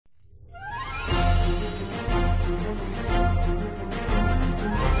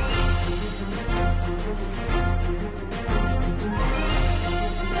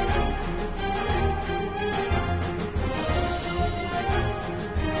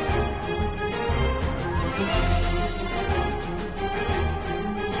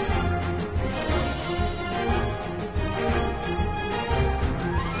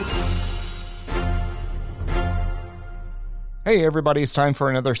Hey everybody, it's time for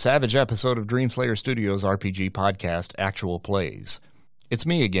another savage episode of Dreamslayer Studios RPG podcast, Actual Plays. It's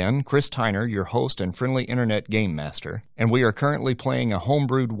me again, Chris Tyner, your host and friendly internet game master, and we are currently playing a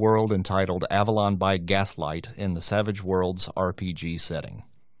homebrewed world entitled Avalon by Gaslight in the Savage Worlds RPG setting.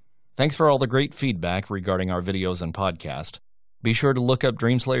 Thanks for all the great feedback regarding our videos and podcast. Be sure to look up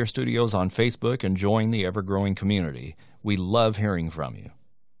Dreamslayer Studios on Facebook and join the ever-growing community. We love hearing from you.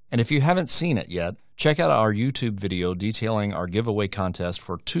 And if you haven't seen it yet, check out our YouTube video detailing our giveaway contest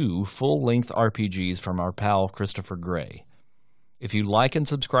for 2 full-length RPGs from our pal Christopher Gray. If you like and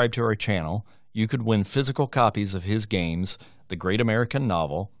subscribe to our channel, you could win physical copies of his games, The Great American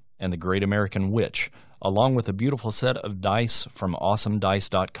Novel and The Great American Witch, along with a beautiful set of dice from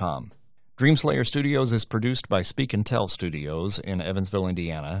AwesomeDice.com. Dreamslayer Studios is produced by Speak and Tell Studios in Evansville,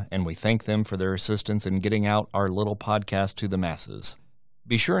 Indiana, and we thank them for their assistance in getting out our little podcast to the masses.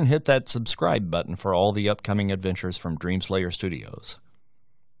 Be sure and hit that subscribe button for all the upcoming adventures from Dreamslayer Studios.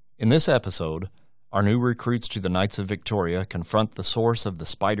 In this episode, our new recruits to the Knights of Victoria confront the source of the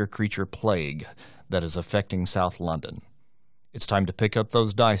spider creature plague that is affecting South London. It's time to pick up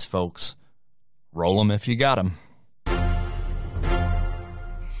those dice, folks. Roll them if you got them.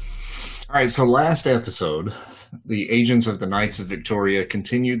 All right, so last episode, the agents of the Knights of Victoria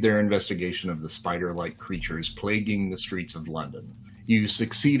continued their investigation of the spider-like creatures plaguing the streets of London. You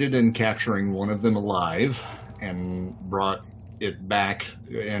succeeded in capturing one of them alive and brought it back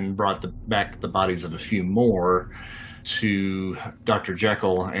and brought back the bodies of a few more to Dr.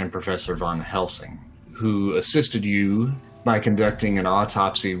 Jekyll and Professor Von Helsing, who assisted you by conducting an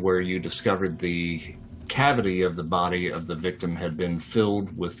autopsy where you discovered the cavity of the body of the victim had been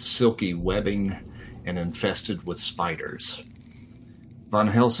filled with silky webbing and infested with spiders. Von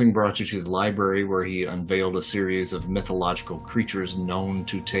Helsing brought you to the library where he unveiled a series of mythological creatures known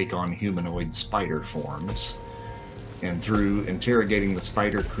to take on humanoid spider forms. And through interrogating the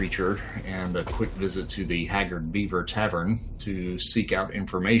spider creature and a quick visit to the Haggard Beaver Tavern to seek out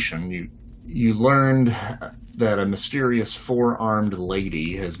information, you learned that a mysterious 4-armed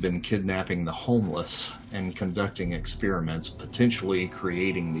lady has been kidnapping the homeless and conducting experiments, potentially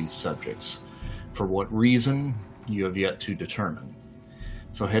creating these subjects. For what reason, you have yet to determine.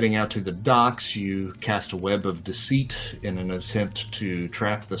 So heading out to the docks, you cast a web of deceit in an attempt to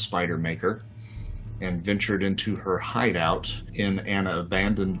trap the spider maker and ventured into her hideout in an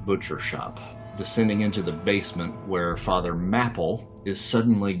abandoned butcher shop, descending into the basement where Father Mapple is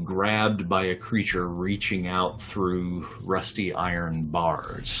suddenly grabbed by a creature reaching out through rusty iron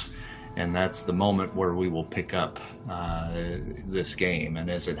bars. And that's the moment where we will pick up this game. And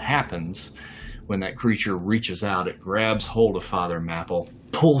as it happens, when that creature reaches out, it grabs hold of Father Mapple,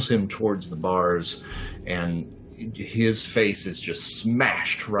 pulls him towards the bars, and his face is just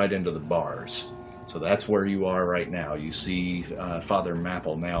smashed right into the bars. So that's where you are right now. You see Father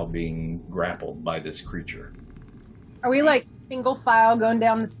Mapple now being grappled by this creature. Are we like single file going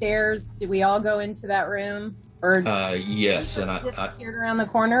down the stairs? Did we all go into that room? Or yes, and I disappeared around the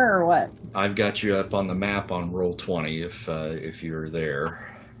corner, or what? I've got you up on the map on Roll20 if you're there.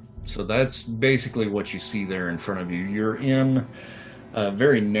 So that's basically what you see there in front of you. You're in a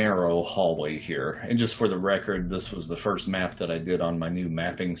very narrow hallway here. And just for the record, this was the first map that I did on my new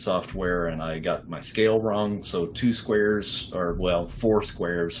mapping software, and I got my scale wrong. So 4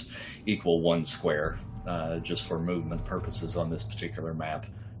 squares equal 1 square, just for movement purposes on this particular map.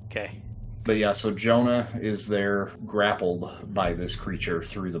 Okay. But yeah, so Jonah is there grappled by this creature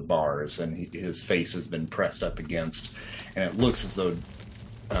through the bars, and his face has been pressed up against, and it looks as though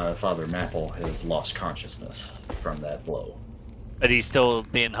Father Mapple has lost consciousness from that blow. But he's still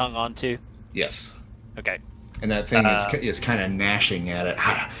being hung on to? Yes. Okay. And that thing is kind of gnashing at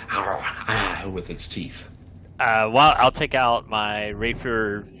it with its teeth. Well, I'll take out my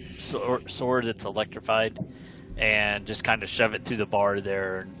rapier sword that's electrified and just kind of shove it through the bar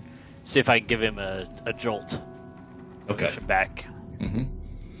there and see if I can give him a jolt. Okay. Push him back. Mm-hmm.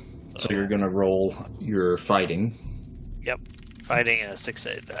 So you're going to roll your fighting. Yep. Fighting a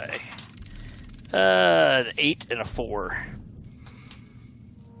 6-sided die. An 8 and a 4.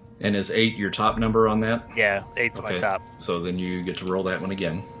 And is 8 your top number on that? Yeah, 8's my top. So then you get to roll that one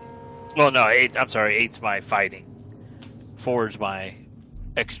again. Well, no, 8. I'm sorry, 8's my fighting. 4's my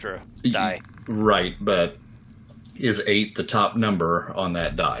extra die. Right, but is 8 the top number on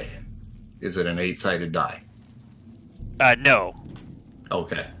that die? Is it an 8-sided die? No.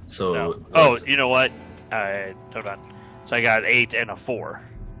 Okay, so... No. Oh, you know what? Hold on. So I got 8 and a 4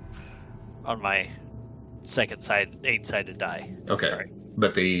 on my second side, 8-sided die. Okay. Sorry.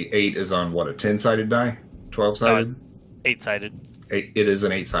 But the 8 is on what, a 10-sided die? 12-sided? 8-sided. It is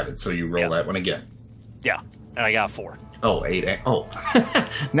an 8-sided, so you roll that one again. Yeah, and I got 4. Oh, 8. Oh,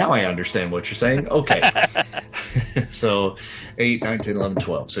 now I understand what you're saying. Okay. So 8, 9, 10, 11,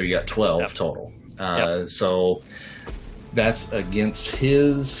 12. So you got 12 total. So that's against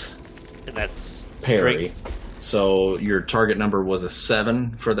his And that's parry. straight. So your target number was a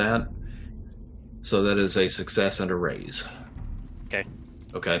 7 for that. So that is a success and a raise. Okay.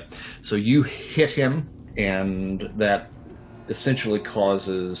 Okay. So you hit him, and that essentially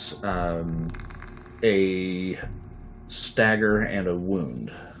causes a stagger and a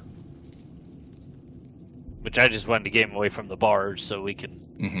wound. Which I just wanted to get him away from the bars so we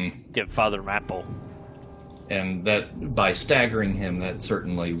can get Father Maple. And that by staggering him, that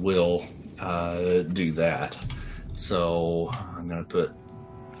certainly will do that. So I'm going to put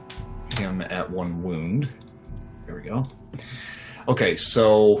him at 1 wound. There we go. Okay,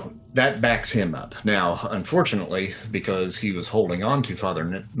 so that backs him up. Now, unfortunately, because he was holding on to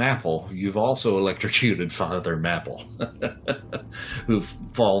Father Maple, you've also electrocuted Father Maple, who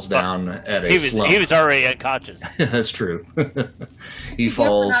falls down at a slump. He was already unconscious. That's true. He Thank you for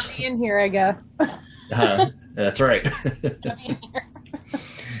falls. not being here, I guess. That's right.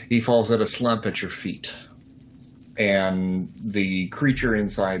 He falls at a slump at your feet. And the creature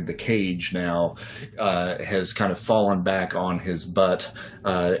inside the cage now has kind of fallen back on his butt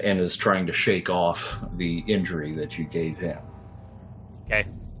and is trying to shake off the injury that you gave him. Okay.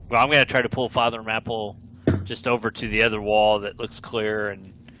 Well, I'm going to try to pull Father Maple just over to the other wall that looks clear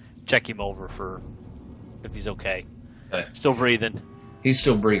and check him over for if he's okay. Still breathing. He's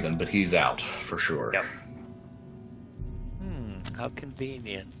still breathing, but he's out for sure. Yep. How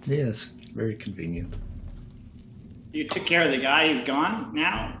convenient. Yes, very convenient. You took care of the guy. He's gone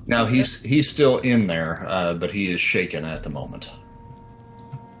now. Now he's still in there, but he is shaken at the moment.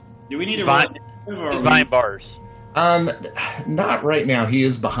 Do we need He's to? behind bars. Not right now. He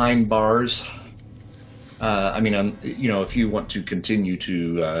is behind bars. I mean, if you want to continue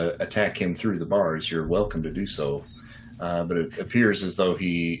to attack him through the bars, you're welcome to do so. But it appears as though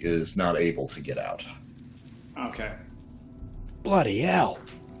he is not able to get out. Okay. Bloody hell.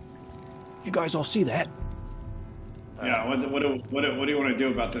 You guys all see that? Yeah. What do you want to do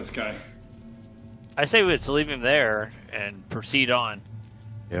about this guy? I say let's leave him there and proceed on.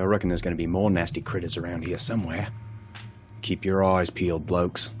 Yeah, I reckon there's going to be more nasty critters around here somewhere. Keep your eyes peeled,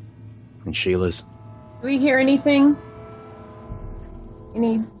 blokes. And Sheila's. Do we hear anything?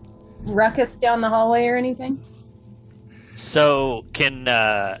 Any ruckus down the hallway or anything? So,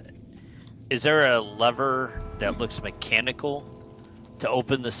 is there a lever that looks mechanical to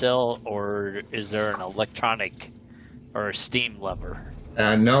open the cell, or is there an electronic or a steam lever?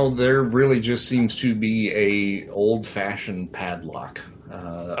 No, there really just seems to be a old-fashioned padlock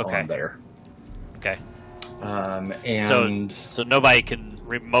on there. Okay. And so nobody can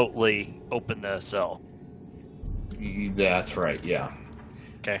remotely open the cell. That's right. Yeah.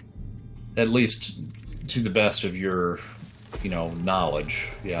 Okay. At least to the best of your knowledge,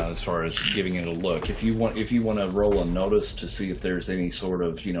 as far as giving it a look. If you want to roll a notice to see if there's any sort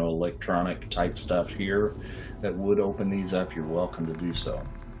of electronic type stuff here that would open these up, you're welcome to do so.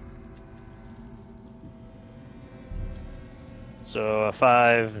 So a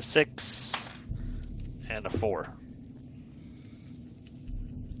 5, a 6, and a 4.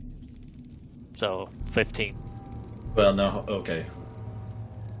 So 15. Well, no, okay.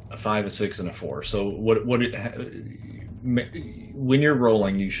 A 5, a 6, and a 4. So when you're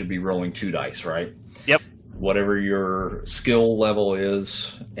rolling, you should be rolling 2 dice, right? Yep. Whatever your skill level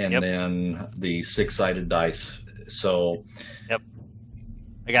is, and Yep. then the 6-sided dice. So, Yep.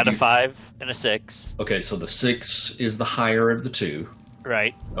 I got a 5 and a 6. okay, so the 6 is the higher of the 2.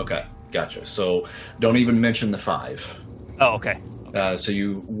 Right. Okay, gotcha. So don't even mention the 5. Oh, okay. So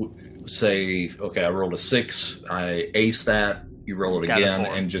you say, okay, I rolled a 6, I ace that, you roll it Got a again,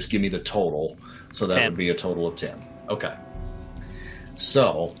 4. and just give me the total. So that 10. would be a total of 10. Okay.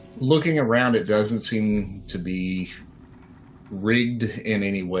 So, looking around, it doesn't seem to be rigged in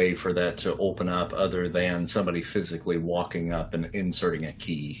any way for that to open up other than somebody physically walking up and inserting a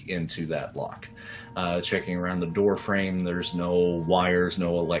key into that lock. Checking around the door frame, there's no wires,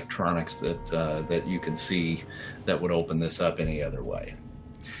 no electronics that you can see that would open this up any other way.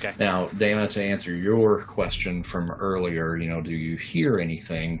 Okay. Now, Dana, to answer your question from earlier, do you hear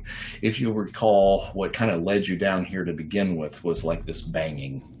anything? If you'll recall, what kind of led you down here to begin with was like this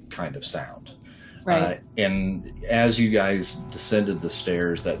banging kind of sound. Right. And as you guys descended the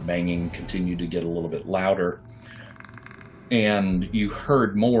stairs, that banging continued to get a little bit louder. And you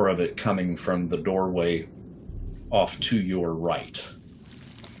heard more of it coming from the doorway off to your right,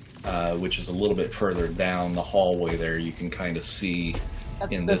 which is a little bit further down the hallway there. You can kind of see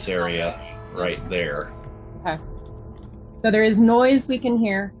That's in the this area right there. Okay. So there is noise we can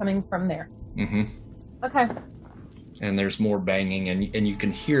hear coming from there. Mm-hmm. Okay. And there's more banging, and you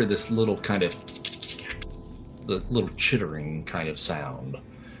can hear this little kind of, the little chittering kind of sound.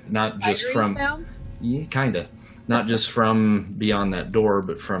 Not just from... Sound? Yeah, kind of. Not just from beyond that door,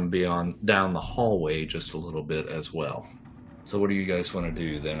 but from beyond, down the hallway just a little bit as well. So what do you guys want to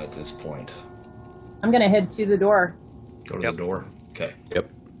do then at this point? I'm going to head to the door. Go to the door? Okay.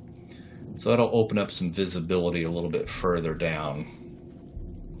 Yep. So that'll open up some visibility a little bit further down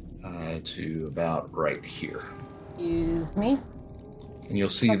to about right here. Excuse me. And you'll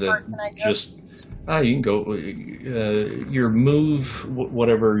see How far that can I go? just... you can go... your move,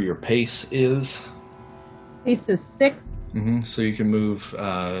 whatever your pace is... Pace is 6. Mm-hmm. So you can move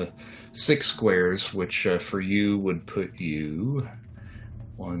 6 squares, which for you would put you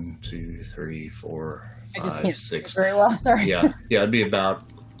 1, 2, 3, 4, I just 5, can't 6. see very well. Sorry. Yeah, it'd be about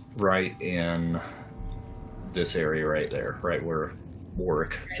right in this area right there, right where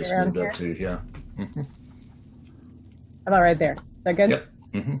Warwick just around moved up to. Yeah. Mm-hmm. How about right there? Is that good? Yep.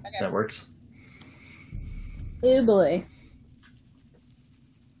 Mm-hmm. Okay. That works. Oh boy.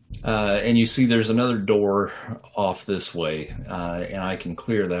 And you see there's another door off this way, and I can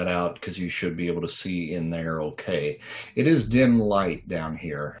clear that out because you should be able to see in there okay. It is dim light down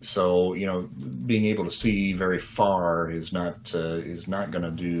here, so being able to see very far is not going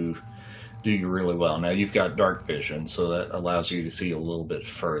to do you really well. Now you've got dark vision, so that allows you to see a little bit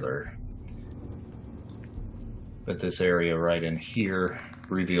further. But this area right in here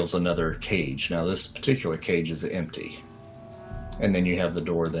reveals another cage. Now this particular cage is empty. And then you have the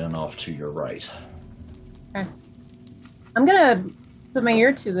door then off to your right. Okay. I'm going to put my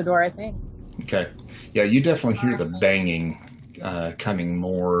ear to the door, I think. Okay. Yeah, you definitely hear the banging coming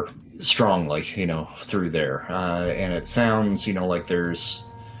more strongly, through there. And it sounds, like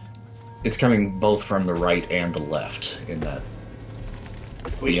it's coming both from the right and the left in that,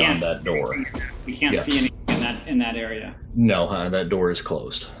 beyond that door. We can't see anything in that area. No, that door is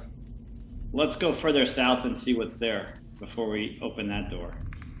closed. Let's go further south and see what's there before we open that door.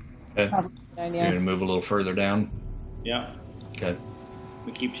 Okay. Probably a good So idea. you're going to move a little further down? Yep. Okay.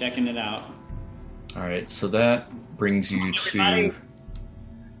 We keep checking it out. All right, so that brings you to Everybody.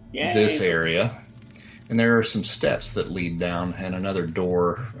 Yay. this area. And there are some steps that lead down and another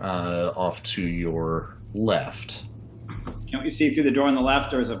door off to your left. Can't we see through the door on the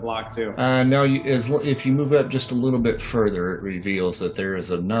left, or is it blocked too? No, if you move up just a little bit further, it reveals that there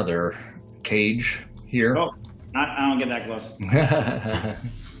is another cage here. Oh, I don't get that close.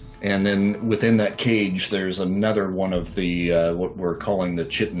 And then within that cage, there's another one of the what we're calling the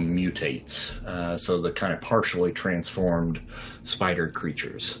chitin mutates. So the kind of partially transformed spider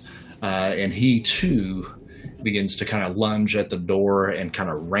creatures. And he too begins to kind of lunge at the door and kind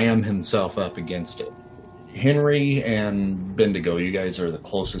of ram himself up against it. Henry and Bendigo, you guys are the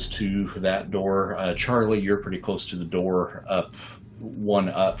closest to that door. Charlie, you're pretty close to the door, one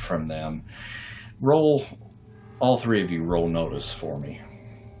up from them. All three of you roll notice for me.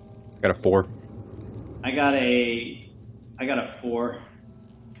 Got a 4. I got a 4.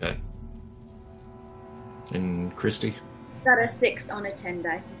 Okay. And Christy? Got a 6 on a 10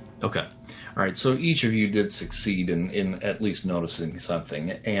 die. Okay. All right. So each of you did succeed in at least noticing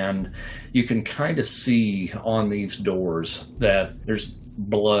something. And you can kind of see on these doors that there's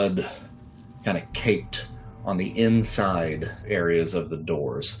blood kind of caked on the inside areas of the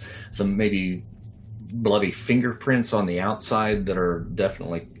doors. Some maybe bloody fingerprints on the outside that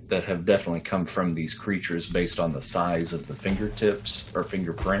have definitely come from these creatures based on the size of the fingertips or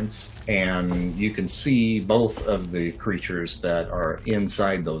fingerprints. And you can see both of the creatures that are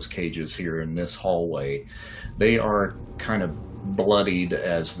inside those cages here in this hallway. They are kind of bloodied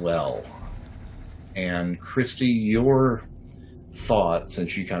as well. And Christy, your thought,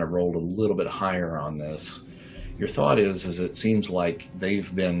 since you kind of rolled a little bit higher on this, your thought is it seems like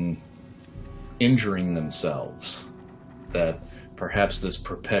they've been injuring themselves, that perhaps this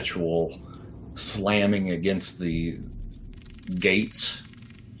perpetual slamming against the gates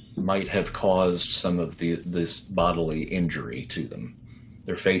might have caused some of this bodily injury to them.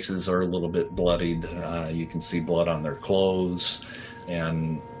 Their faces are a little bit bloodied. You can see blood on their clothes,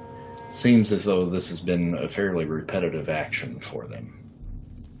 and seems as though this has been a fairly repetitive action for them.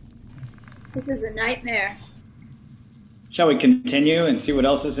 This is a nightmare. Shall we continue and see what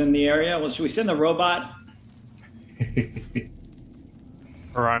else is in the area? Well, should we send the robot?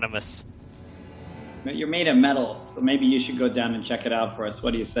 Hieronymus. You're made of metal, so maybe you should go down and check it out for us.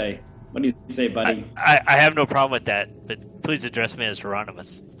 What do you say? What do you say, buddy? I have no problem with that, but please address me as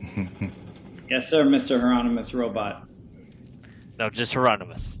Hieronymus. Yes, sir, Mr. Hieronymus Robot. No, just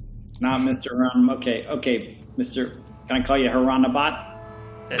Hieronymus. Not Mr. Hieronymus. Okay, Mr. Can I call you Haranabot?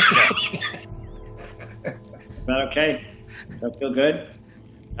 No. Is that okay? Does that feel good?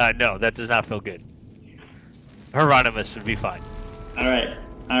 No, that does not feel good. Hieronymus would be fine. All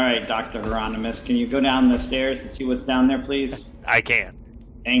right, Dr. Hieronymus. Can you go down the stairs and see what's down there, please? I can.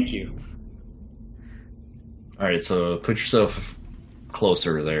 Thank you. All right, so put yourself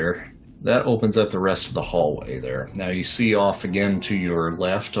closer there. That opens up the rest of the hallway there. Now you see off again to your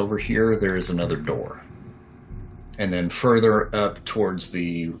left over here, there is another door. And then further up towards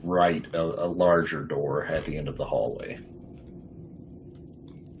the right, a larger door at the end of the hallway.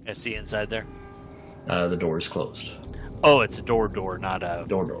 I see inside there. The door is closed. Oh, it's a door, not a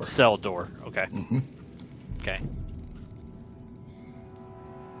Door. cell door. Okay. Mm-hmm. Okay.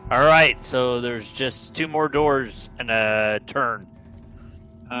 All right, so there's just 2 more doors and a turn.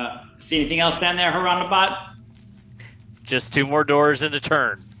 See anything else down there, Haranabot? Just 2 more doors and a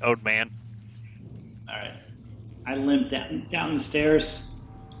turn, old man. All right. I limp down the stairs.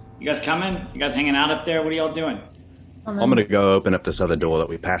 You guys coming? You guys hanging out up there? What are y'all doing? I'm gonna go open up this other door that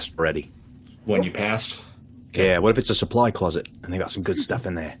we passed already. When you passed? Yeah, what if it's a supply closet and they got some good stuff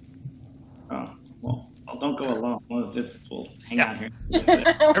in there? Oh, well, don't go alone. We'll hang out here.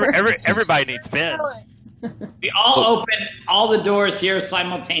 Everybody needs pens. We all open all the doors here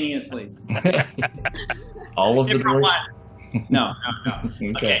simultaneously. All of the Different doors? one. No.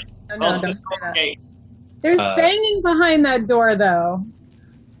 Okay. No, Well, don't just say that. okay. There's Uh, banging behind that door, though.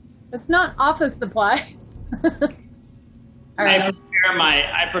 It's not office supplies. All I right.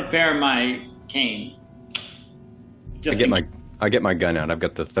 prepare my cane. Just I get my gun out. I've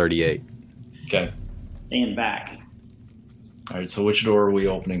got the 38. Okay. staying back. All right, so which door are we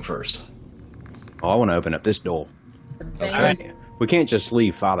opening first? Oh, I want to open up this door. The banging. We can't just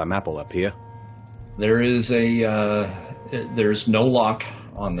leave Father Mapple up here. There is there's no lock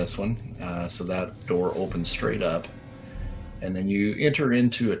on this one, so that door opens straight up. And then you enter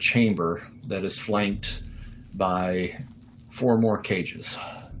into a chamber that is flanked by 4 more cages.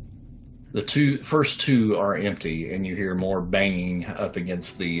 The first two are empty, and you hear more banging up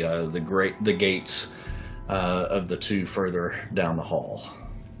against the gates of the 2 further down the hall.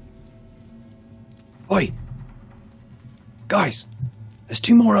 Oi! Guys, there's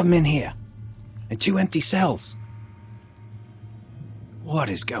 2 more of them in here. And 2 empty cells. What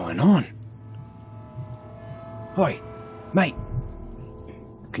is going on? Oi, mate.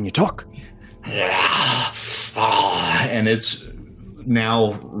 Can you talk? And it's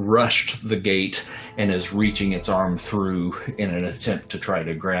now rushed the gate and is reaching its arm through in an attempt to try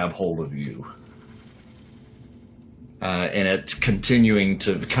to grab hold of you. And it's continuing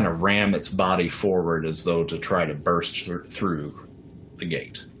to kind of ram its body forward as though to try to burst through the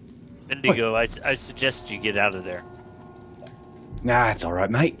gate. Indigo, I suggest you get out of there. Nah, it's all right,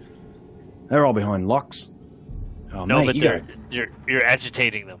 mate. They're all behind locks. Oh, No, mate, but you gotta... you're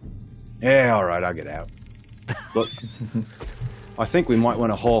agitating them. Yeah, all right, I'll get out. Look, I think we might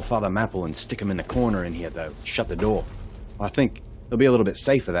want to haul Father Mapple and stick him in the corner in here, though. Shut the door. I think it'll be a little bit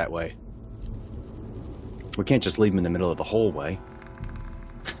safer that way. We can't just leave him in the middle of the hallway.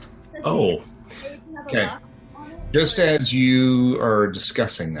 Oh, okay. Just as you are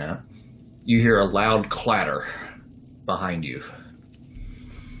discussing that, you hear a loud clatter behind you.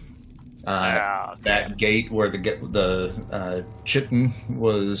 That gate where the chitin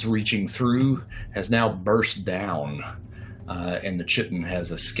was reaching through has now burst down, and the chitin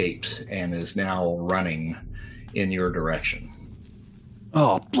has escaped and is now running in your direction.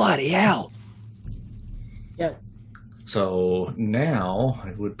 Oh, bloody hell! Yeah. So now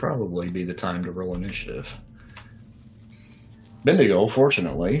it would probably be the time to roll initiative. Bendigo,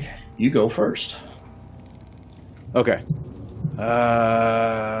 fortunately, you go first. Okay.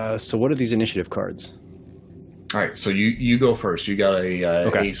 So what are these initiative cards? All right, so you go first. You got a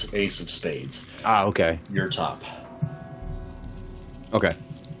Okay. ace of spades. Ah, okay. You're top. Okay.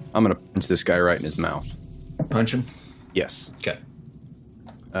 I'm gonna punch this guy right in his mouth. Punch him. Yes. Okay.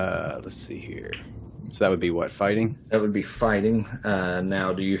 Let's see here. So that would be what, fighting? That would be fighting.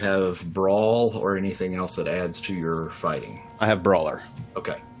 Now, do you have brawl or anything else that adds to your fighting? I have brawler.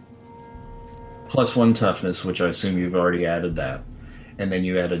 Okay. +1 toughness, which I assume you've already added that. And then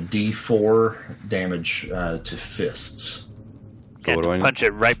you add a D4 damage to fists. So what do I need? Punch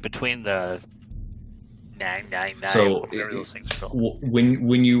it right between the 999, So, whatever those things are called.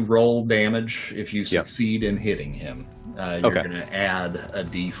 When you roll damage, if you Yep. succeed in hitting him, you're Okay. going to add a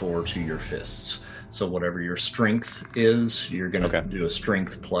D4 to your fists. So whatever your strength is, you're going to Okay. do a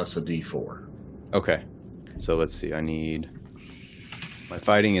strength plus a D4. Okay. So let's see. I need... My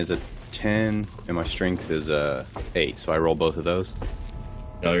fighting is a 10, and my strength is a 8. So I roll both of those?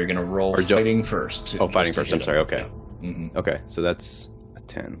 No, you're going to roll Or fighting first. Oh, fighting just to first. I'm hit sorry. him. Okay. Mm-hmm. Okay, so that's a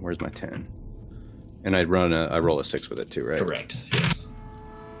 10. Where's my 10? And I roll a 6 with it too, right? Correct. Yes.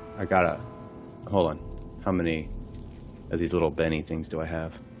 I got hold on. How many of these little Benny things do I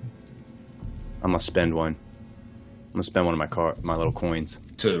have? I'm gonna spend one. I'm gonna spend one of my little coins.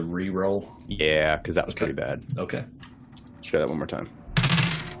 To re-roll. Yeah, because that was pretty bad. Okay. Try that one more time.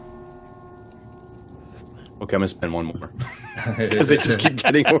 Okay, I'm gonna spend one more. Because they just keep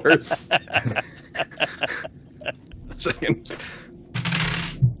getting worse. Second.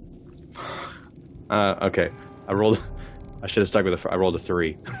 Okay. I should have stuck with I rolled a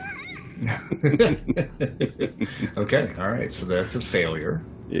 3. Okay. All right. So that's a failure.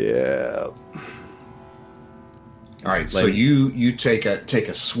 Yeah. All right. So you take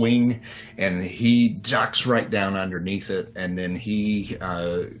a swing, and he ducks right down underneath it, and then he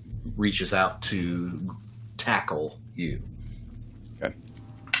reaches out to tackle you. Okay.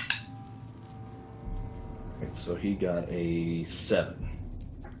 Right, so he got a 7.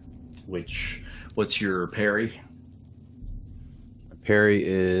 What's your parry? Parry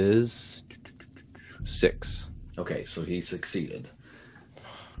is 6. Okay, so he succeeded.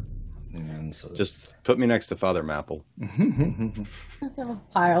 And so Just put me next to Father Mapple. There's a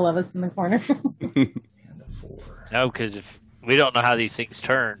pile of us in the corner. and a 4. No, because if we don't know how these things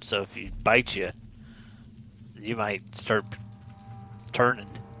turn, so if you bite you, you might start turning.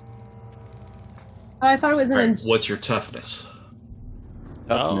 Oh, I thought it was an All right, inch. what's your toughness?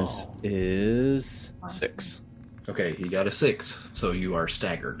 Toughness Oh. is 6. Okay, he got a 6, so you are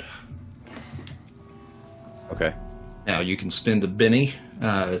staggered. Okay. Now you can spend a Benny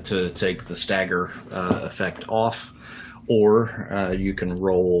to take the stagger effect off, or you can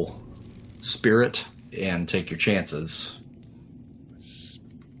roll Spirit and take your chances.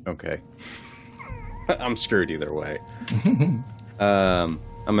 Okay. I'm screwed either way. I'm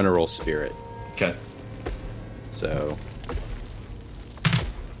gonna roll Spirit. Okay. So.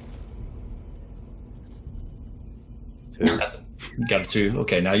 Got a 2.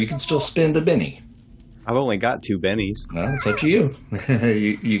 Okay, now you can still spend a Benny. I've only got 2 bennies. No, it's up to you.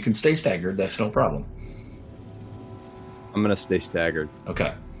 You can stay staggered. That's no problem. I'm gonna stay staggered.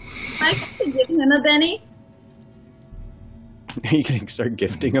 Okay. I could give him a Benny. You can start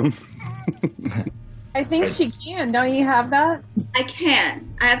gifting them. I think she can. Don't you have that? I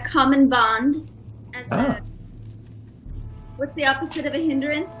can. I have common bond as a. What's the opposite of a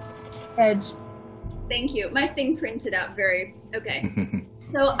hindrance? Edge. Thank you. My thing printed out very okay.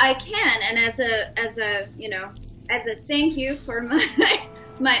 So I can, and as a thank you for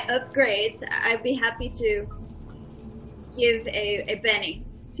my upgrades, I'd be happy to give a Benny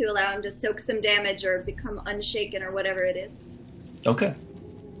to allow him to soak some damage or become unshaken or whatever it is. Okay.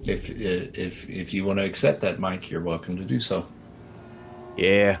 If you want to accept that, Mike, you're welcome to do so.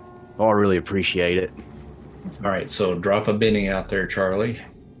 Yeah. Oh, I really appreciate it. All right, so drop a Benny out there, Charlie.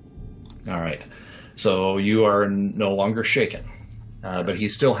 All right. So you are no longer shaken, but he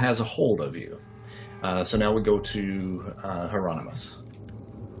still has a hold of you. So now we go to Hieronymus.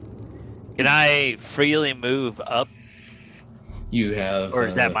 Can I freely move up, You have, or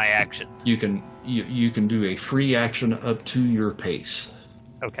is that my action? You can do a free action up to your pace.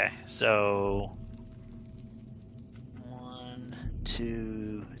 Okay, so 1,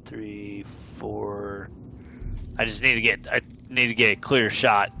 2, 3, 4. I need to get a clear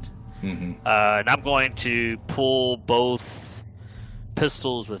shot, Mm-hmm. and I'm going to pull both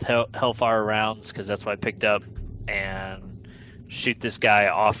pistols with Hellfire rounds because that's what I picked up, and shoot this guy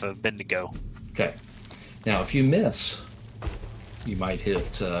off of Bendigo. Okay. Now, if you miss, you might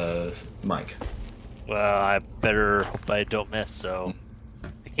hit Mike. Well, I better hope I don't miss. So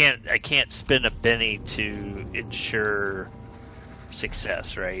I can't spin a Benny to ensure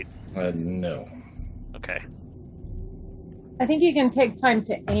success, right? No. Okay. I think you can take time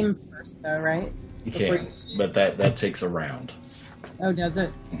to aim first, though, right? You Before can, you shoot. but that takes a round. Oh, does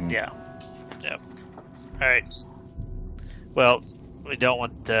it? Yeah. Yep. All right. Well, we don't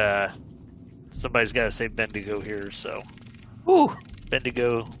want somebody's got to say Bendigo here, so. Woo!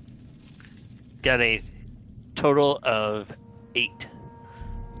 Bendigo got a total of 8.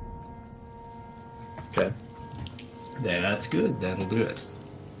 Okay. That's good. That'll do it.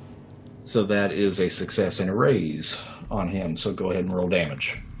 So that is a success and a raise on him. So go ahead and roll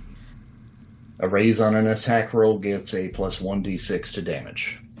damage. A raise on an attack roll gets a plus 1d6 to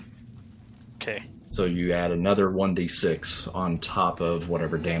damage. Okay. So you add another 1d6 on top of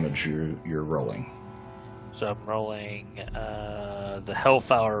whatever damage you're rolling. So I'm rolling the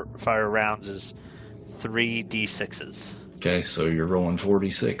Hellfire rounds is 3d6s. Okay, so you're rolling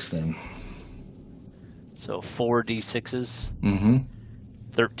 4d6 then. So 4d6s, Mm-hmm.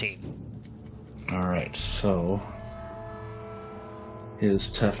 13. All right, so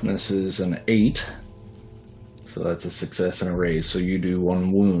His toughness is an 8. So that's a success and a raise. So you do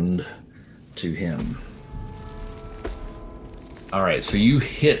 1 wound to him. Alright, so you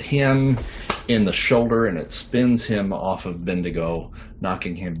hit him in the shoulder and it spins him off of Bendigo,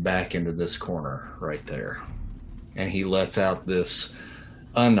 knocking him back into this corner right there. And he lets out this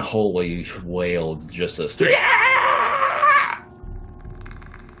unholy wail, just this. The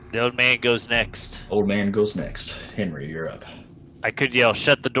old man goes next. Old man goes next. Henry, you're up. I could yell,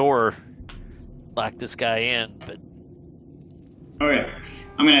 shut the door, lock this guy in, but Okay.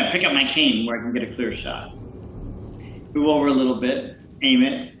 I'm going to pick up my cane where I can get a clear shot. Move over a little bit, aim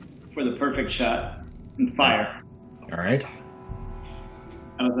it for the perfect shot, and fire. Alright.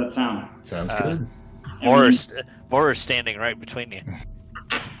 How does that sound? Sounds good. Mora's standing right between you.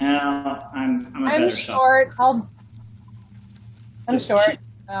 I'm a I'm better short. I'm short.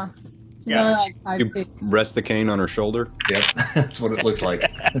 Oh. She's Yeah. only like 5 You feet. rest the cane on her shoulder. Yep, that's what it looks like.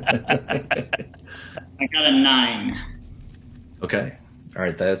 I got a 9. Okay.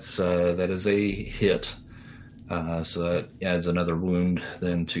 Alright, that is a hit. So that adds another wound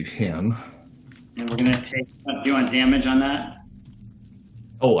then to him. And we're going to take. Do you want damage on that?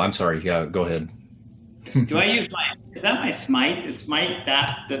 Oh, I'm sorry. Yeah, go ahead. Do I use my? Is that my smite? Is smite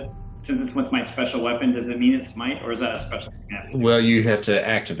that since it's with my special weapon? Does it mean it's smite, or is that a special thing? I have to do? Well, you have to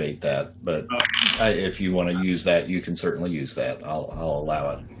activate that, but if you want to use that, you can certainly use that. I'll allow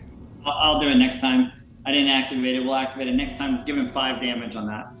it. I'll do it next time. I didn't activate it. We'll activate it next time. Give him 5 damage on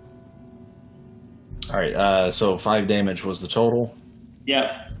that. All right. So 5 damage was the total. Yep.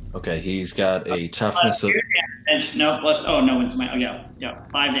 Okay. He's got a toughness of. Damage. No, plus. Oh no, it's my. Oh yeah.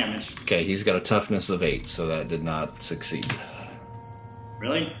 5 damage. Okay, he's got a toughness of 8, so that did not succeed.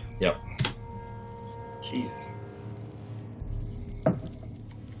 Really? Yep. Jeez.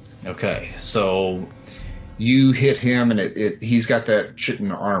 Okay, so you hit him, and he's got that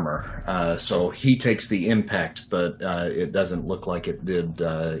chitin armor, so he takes the impact, but it doesn't look like it did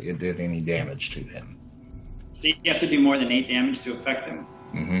any damage to him. So you have to do more than 8 damage to affect him.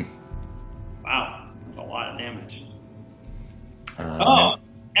 Mm-hmm. Wow, that's a lot of damage. Uh, Oh,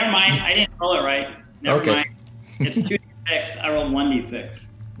 never mind. I didn't roll it right. Never Okay. mind. It's 2d6. I rolled 1d6.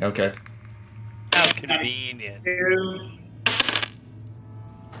 Okay. How convenient.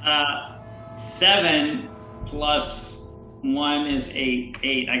 7 plus 1 is 8.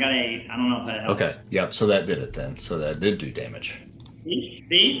 8. I got 8. I don't know if that helps. Okay. Yep. So that did it then. So that did do damage.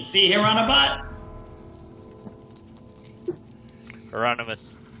 See Hieronymus?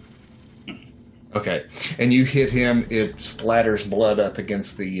 Hieronymus. Okay, and you hit him. It splatters blood up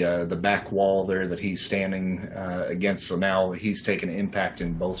against the back wall there that he's standing against. So now he's taken impact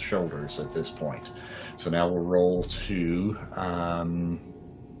in both shoulders at this point. So now we'll roll to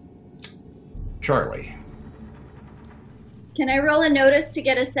Charlie. Can I roll a notice to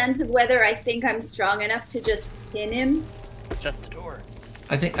get a sense of whether I think I'm strong enough to just pin him? Shut the door.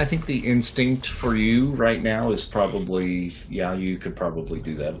 I think the instinct for you right now is probably you could probably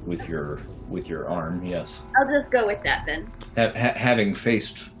do that with your arm. Yes, I'll just go with that then. having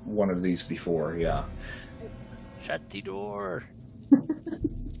faced one of these before. Yeah. Shut the door.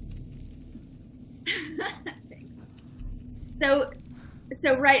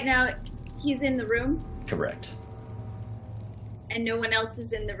 So right now he's in the room Correct. and no one else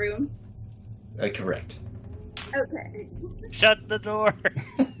is in the room. Correct. Okay. Shut the door.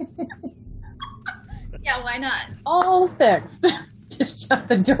 Yeah, why not? All fixed. Just shut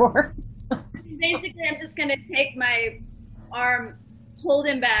the door. Basically, I'm just gonna take my arm, hold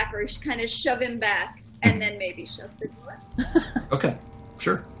him back, or kind of shove him back, and then maybe shut the door. Okay,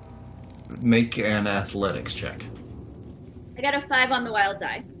 sure. Make an athletics check. I got a 5 on the wild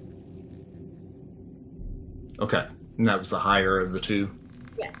die. Okay, and that was the higher of the two?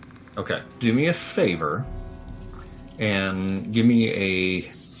 Yes. Okay, do me a favor and give me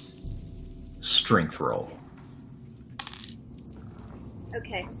a strength roll.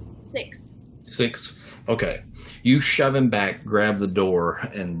 Okay. 6. 6. Okay. You shove him back, grab the door,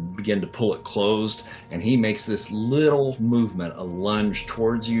 and begin to pull it closed, and he makes this little movement, a lunge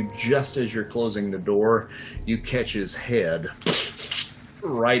towards you just as you're closing the door. You catch his head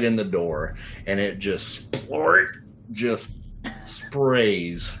right in the door, and it just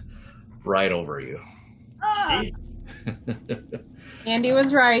sprays right over you. Oh, Andy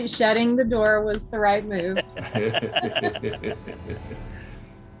was right. Shutting the door was the right move.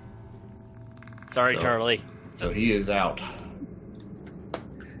 Sorry, So- Charlie. So he is out.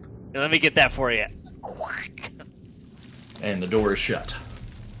 Let me get that for you. And the door is shut.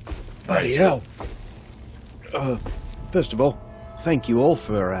 Bloody hell. First of all, thank you all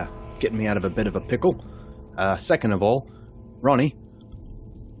for getting me out of a bit of a pickle. Second of all, Ronnie,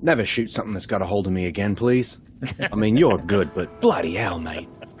 Never shoot something that's got a hold of me again, please. I mean, you're good, but bloody hell, mate.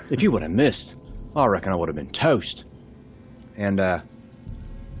 If you would have missed, I reckon I would have been toast. And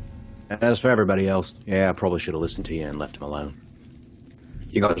as for everybody else, yeah, I probably should have listened to you and left him alone.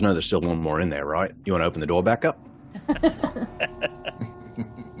 You guys know there's still one more in there, right? You want to open the door back up?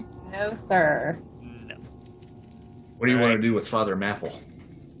 No, sir. No. What do you want to do with Father Mapple?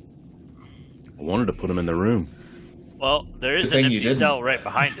 I wanted to put him in the room. Well, there is Good an thing you empty didn't. cell right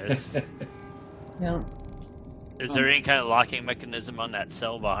behind us. No. Is there any kind of locking mechanism on that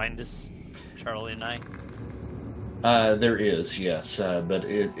cell behind us, Charlie and I? There is, yes, but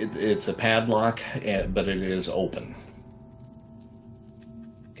it's a padlock, but it is open.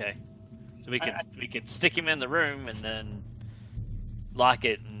 Okay. So we could stick him in the room and then lock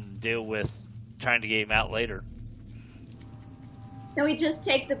it and deal with trying to get him out later. Can we just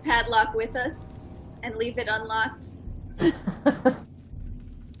take the padlock with us and leave it unlocked?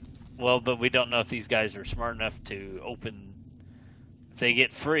 Well, but we don't know if these guys are smart enough to open. If they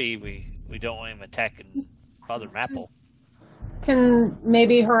get free, we don't want him attacking Father Mapple. Can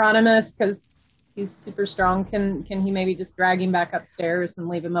maybe Hieronymus, because he's super strong, can he maybe just drag him back upstairs and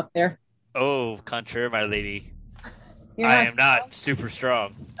leave him up there? Oh, contrary, my lady. You're I am not super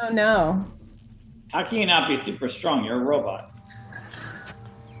strong. Oh, no. How can you not be super strong? You're a robot.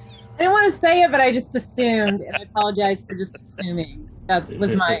 I didn't want to say it, but I just assumed, and I apologize for just assuming. That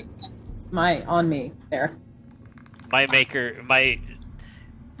was my on me there. The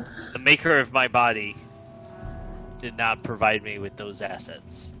maker of my body did not provide me with those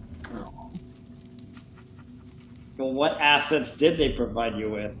assets. Well, what assets did they provide you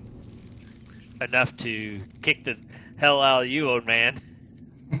with? Enough to kick the hell out of you, old man.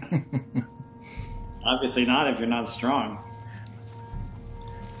 Obviously not if you're not strong.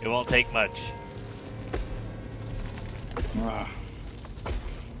 It won't take much. Ah.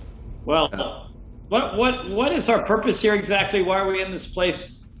 Well, what is our purpose here exactly? Why are we in this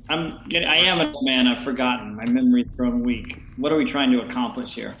place? I am an old man. I've forgotten. My memory's grown weak. What are we trying to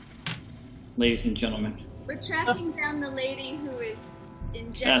accomplish here, ladies and gentlemen? We're tracking down the lady who is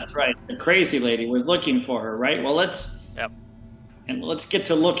injected. That's right, the crazy lady. We're looking for her, right? Well, let's get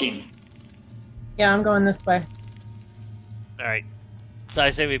to looking. Yeah, I'm going this way. All right. So I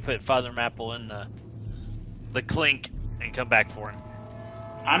say we put Father Mapple in the clink and come back for him.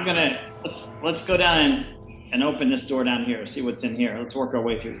 I'm gonna let's go down and open this door down here. See what's in here. Let's work our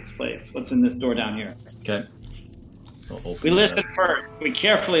way through this place. What's in this door down here? Okay. We listen first. We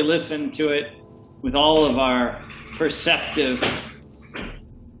carefully listen to it with all of our perceptive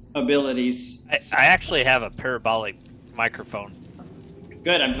abilities. I actually have a parabolic microphone.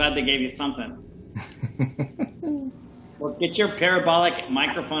 Good. I'm glad they gave you something. Well, get your parabolic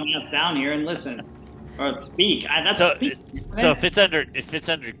microphone ass down here and listen, or speak. So if it's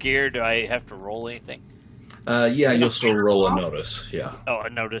under gear, do I have to roll anything? Yeah, you'll still roll a notice. Yeah. Oh,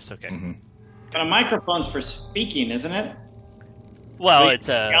 a notice. Okay. Mm-hmm. But a microphone's for speaking, isn't it? Well, Wait, it's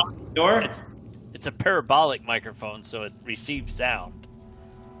a door. it's a parabolic microphone, so it receives sound.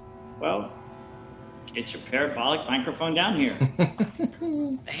 Well, get your parabolic microphone down here.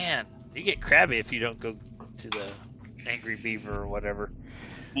 Man, you get crabby if you don't go to the Angry Beaver or whatever.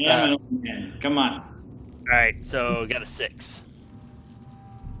 I am an old man. Come on. All right, so got a 6.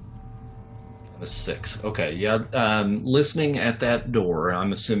 A 6. Okay. Yeah. Listening at that door,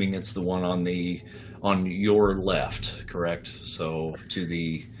 I'm assuming it's the one on your left, correct? So to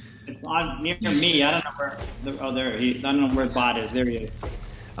the. It's on near me. I don't know where. I don't know where Bot is. There he is.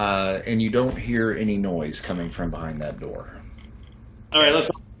 And you don't hear any noise coming from behind that door. All right, let's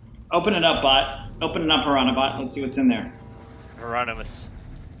open it up, Bot. Open it up, Bot. Let's see what's in there. Hieronymus.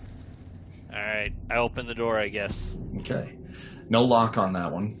 All right, I open the door, I guess. Okay. No lock on that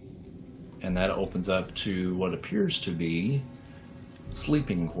one. And that opens up to what appears to be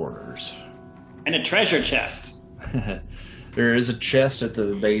sleeping quarters. And a treasure chest. There is a chest at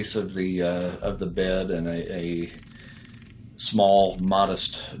the base of the bed and a small,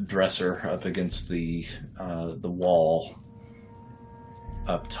 modest dresser up against the wall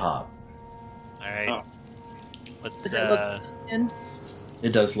up top. All right. Oh. Let's. Does it look in?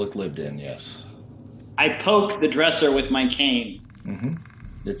 It does look lived in, yes. I poke the dresser with my cane. Mm-hmm.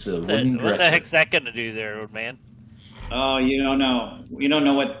 It's a wooden What dresser. the heck's that gonna do there, old man? Oh, you don't know. You don't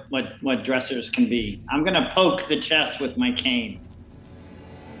know what dressers can be. I'm gonna poke the chest with my cane.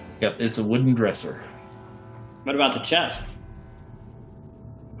 Yep, it's a wooden dresser. What about the chest?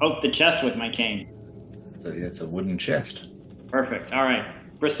 Poke the chest with my cane. It's a wooden chest. Perfect. All right.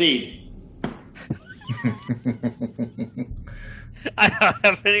 Proceed. I don't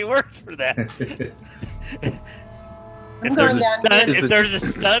have any words for that. I'm going down here. If there's a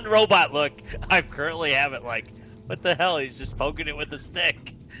stunned robot look, I currently have it like, what the hell? He's just poking it with a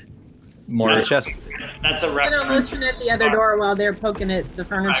stick. More The chest. That's a I'm gonna reference. listen at the other door while they're poking at the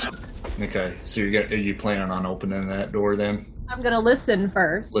furniture. Okay, so are you planning on opening that door then? I'm gonna listen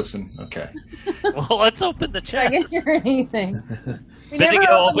first. Listen, okay. Well, let's open the I chest. can't hear anything. We Bendigo,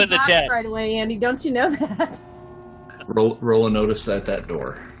 never open the box chest. right away, Andy. Don't you know that? Roll a notice at that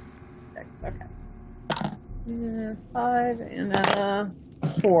door. 6, okay. 5 and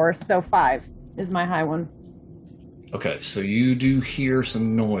 4, so 5 is my high one. Okay, so you do hear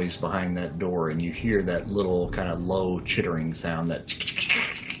some noise behind that door, and you hear that little kind of low chittering sound. That.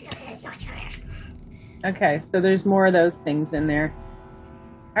 Okay, so there's more of those things in there.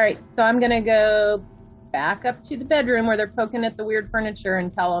 All right, so I'm gonna go back up to the bedroom where they're poking at the weird furniture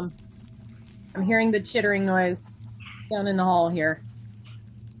and tell them I'm hearing the chittering noise down in the hall here.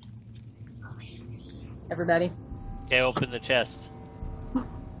 Everybody. Okay, open the chest.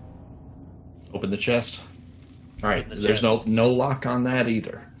 Open the chest. All right. Open the There's chest. no lock on that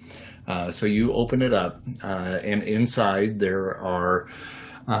either. So you open it up, and inside there's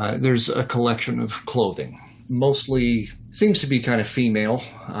a collection of clothing. Mostly seems to be kind of female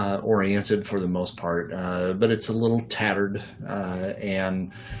oriented for the most part, but it's a little tattered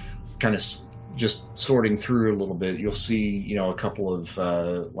and kind of just sorting through a little bit. You'll see, a couple of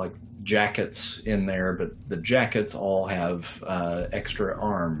like jackets in there, but the jackets all have extra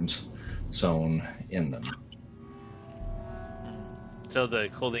arms sewn in them. So the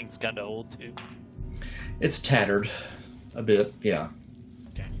clothing's kind of old too. It's tattered a bit, yeah.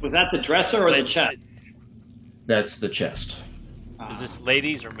 Was that the dresser or the chest? That's the chest. Is this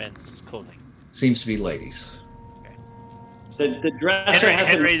ladies or men's clothing? Seems to be ladies. The dresser has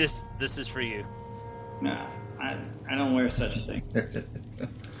Henry, this is for you. No, I don't wear such thing.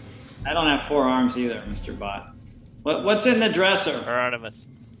 I don't have 4 arms either, Mr. Bot. What's in the dresser? Hieronymus.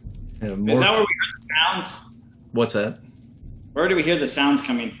 Yeah, Is that where we hear the sounds? What's that? Where do we hear the sounds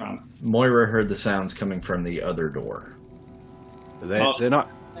coming from? Moira heard the sounds coming from the other door. They're not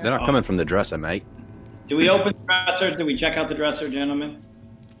coming from the dresser, mate. Do we open the dresser? Do we check out the dresser, gentlemen?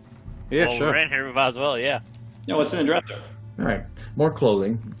 Yeah, Well, sure. we're in here, we might as well, yeah. No, what's in the dresser? All right, more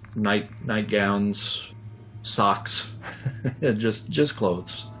clothing, nightgowns, socks, just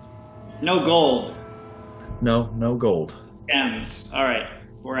clothes. No gold. No gold. Gems. All right,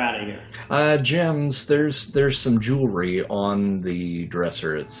 we're out of here. Gems. There's some jewelry on the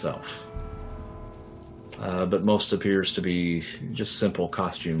dresser itself, but most appears to be just simple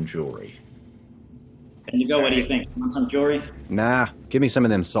costume jewelry. Indigo, what do you think? Want some jewelry? Nah, give me some of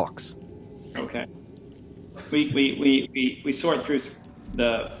them socks. Okay. We sort through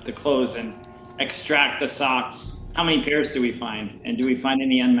the clothes and extract the socks. How many pairs do we find? And do we find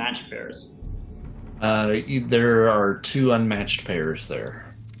any unmatched pairs? There are 2 unmatched pairs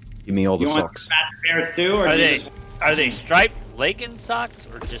there. Give me all the You want socks. unmatched pairs too, or Are do you they just- are they striped legging socks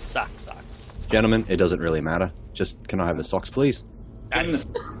or just socks? Gentlemen, it doesn't really matter. Just, can I have the socks, please? give them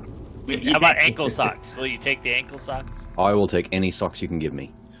the- How about ankle socks? Will you take the ankle socks? I will take any socks you can give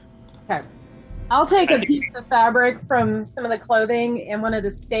me. Okay. I'll take a piece of fabric from some of the clothing and one of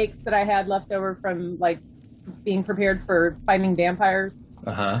the stakes that I had left over from like being prepared for fighting vampires.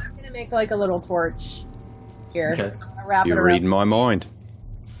 Uh-huh. I'm gonna make like a little torch here. Okay. So I'm gonna wrap it You're around. reading my mind.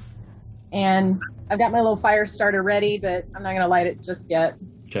 And I've got my little fire starter ready, but I'm not gonna light it just yet.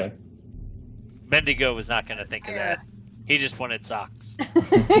 Okay. Bendigo was not going to think of that. He just wanted socks. Yeah, I'm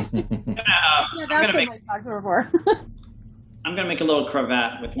that's gonna what make my socks were for. I'm gonna make a little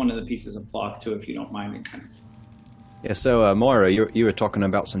cravat with one of the pieces of cloth too, if you don't mind. It kind of. Yeah, so, Moira, you were talking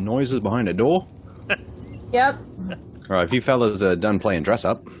about some noises behind a door? Yep. All right, if you fellas are done playing dress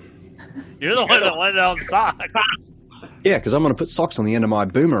up. You're the one that wanted on socks. Yeah, because I'm going to put socks on the end of my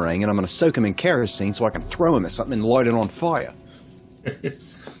boomerang and I'm going to soak them in kerosene so I can throw them at something and light it on fire.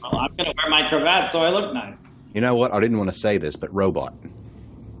 Well, I'm gonna wear my cravat so I look nice. You know what? I didn't want to say this, but robot.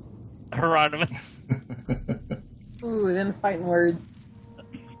 Hieronymus. Ooh, them's fighting words.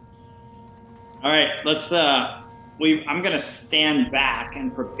 All right, let's. I'm gonna stand back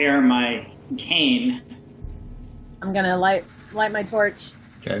and prepare my cane. I'm gonna light my torch.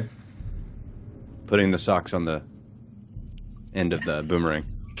 Okay. Putting the socks on the end of the boomerang.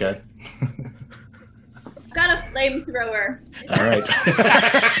 Okay. Got a flamethrower. All right.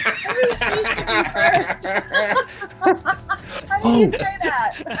 Maybe she should be first. How do you say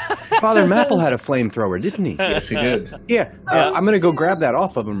that? Father Mapple had a flamethrower, didn't he? Yes, he did. Yeah, I'm going to go grab that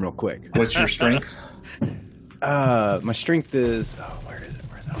off of him real quick. What's your strength? My strength is... Oh, where is it?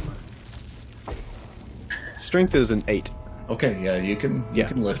 Where's that one? Strength is an 8. Okay, yeah, you can Yeah.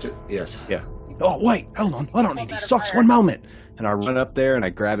 lift it. Yes. Yeah. Oh, wait, hold on. I don't need these socks. One moment. And I run up there and I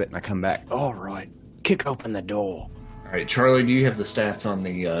grab it and I come back. All right. Kick open the door. All right, Charlie, do you have the stats on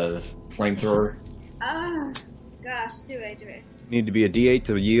the flamethrower? Gosh, do I? Need to be a D8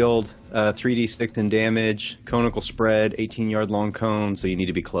 to yield, 3d6 in damage, conical spread, 18-yard long cone, so you need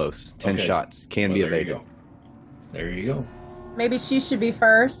to be close. 10 Okay. shots. Can be There you evaded. go. There you go. Maybe she should be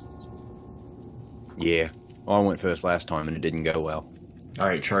first. Yeah. Well, I went first last time and it didn't go well. All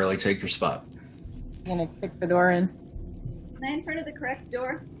right, Charlie, take your spot. Gonna kick the door in. Am I in front of the correct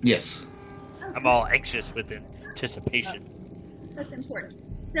door? Yes. I'm all anxious with anticipation. That's important.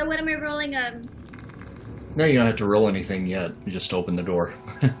 So what am I rolling? No, you don't have to roll anything yet. You just open the door.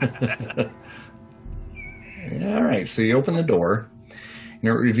 All right, so you open the door, and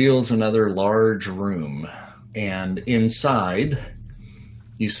it reveals another large room. And inside,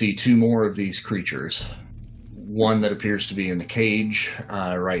 you see two more of these creatures. One that appears to be in the cage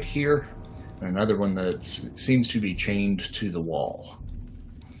right here, and another one that seems to be chained to the wall.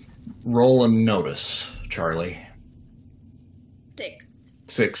 Roll a notice, Charlie. 6.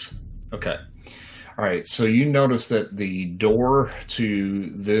 6. Okay. All right, so you notice that the door to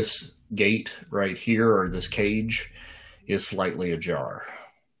this gate right here, or this cage, is slightly ajar.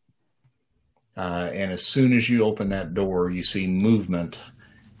 And as soon as you open that door, you see movement,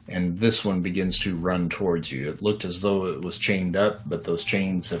 and this one begins to run towards you. It looked as though it was chained up, but those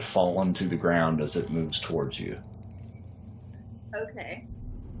chains have fallen to the ground as it moves towards you. Okay.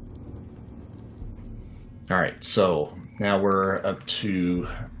 All right, so now we're up to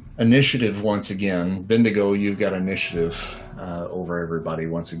initiative once again. Bendigo, you've got initiative over everybody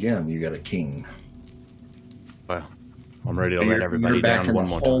once again. You got a king. Well, I'm ready to let everybody You're back down in one the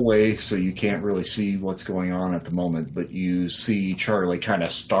more time. hallway, so you can't really see what's going on at the moment, but you see Charlie kind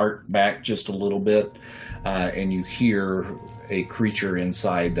of start back just a little bit, and you hear a creature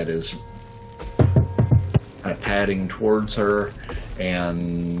inside that is kind of padding towards her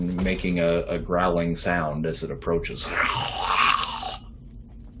and making a growling sound as it approaches.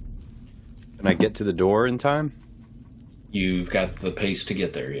 Can I get to the door in time? You've got the pace to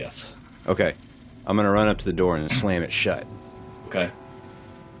get there, yes. Okay. I'm going to run up to the door and slam it shut. Okay.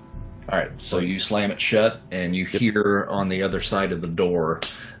 All right, so you slam it shut, and you hear on the other side of the door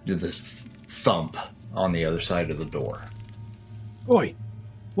this thump on the other side of the door. Oi!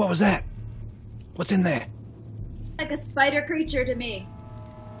 What was that? What's in there? Like a spider creature to me.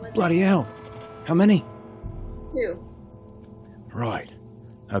 Was Bloody hell. How many? 2. Right.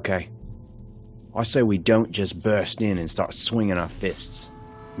 Okay. I say we don't just burst in and start swinging our fists.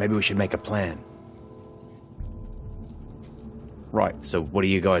 Maybe we should make a plan. Right, so what do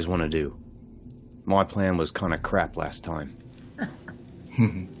you guys want to do? My plan was kind of crap last time.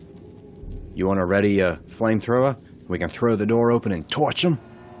 You want to ready a flamethrower? We can throw the door open and torch them?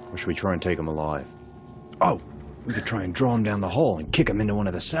 Or should we try and take them alive? Oh, we could try and draw them down the hall and kick them into one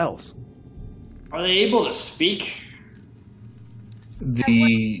of the cells. Are they able to speak?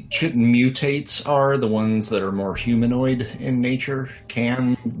 The mutates are the ones that are more humanoid in nature.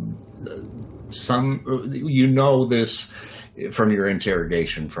 Can some, you know this from your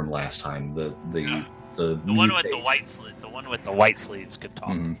interrogation from last time. The one with the mutate- white sleeve. The one with the white sleeves could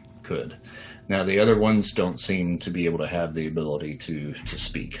talk. could. Now the other ones don't seem to be able to have the ability to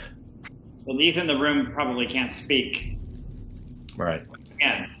speak. So these in the room probably can't speak. Right.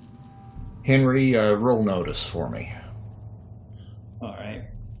 Yeah. Henry, roll notice for me. All right.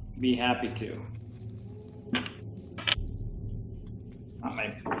 Be happy to.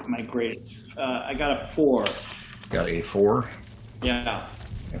 Not my greatest. I got a 4. Got a 4. Yeah.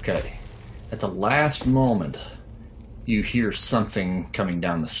 Okay. At the last moment, you hear something coming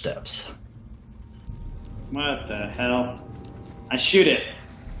down the steps. What the hell? I shoot it.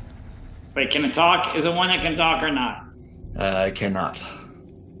 Wait, can it talk? Is it one that can talk or not? I cannot.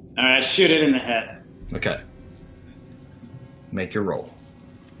 All right, I shoot it in the head. Okay. Make your roll.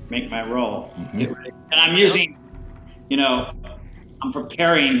 Make my roll. Mhm. Get ready. And I'm using, I'm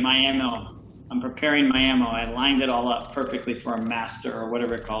preparing my ammo. I lined it all up perfectly for a master, or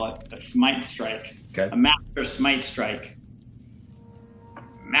whatever you call it, a smite strike. Okay. A master smite strike.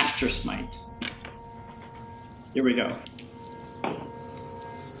 Master smite. Here we go.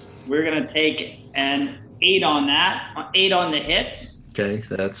 We're going to take an 8 on that, 8 on the hit. Okay,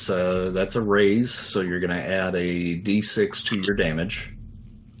 that's a raise, so you're going to add a d6 to your damage.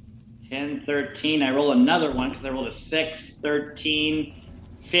 10, 13. I roll another one because I rolled a 6, 13,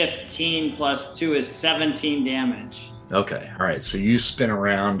 15 plus 2 is 17 damage. Okay, all right, so you spin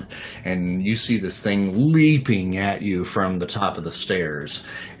around and you see this thing leaping at you from the top of the stairs,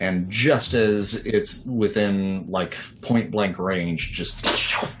 and just as it's within like point blank range, just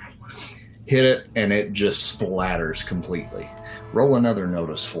hit it, and it just splatters completely. Roll another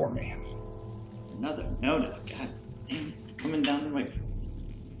notice for me. Another notice. God damn, it's coming down the way.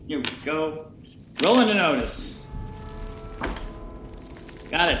 Here we go. Rolling a notice.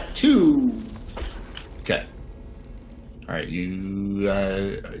 Got it. 2. Okay. All right,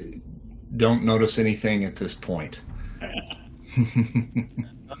 you don't notice anything at this point.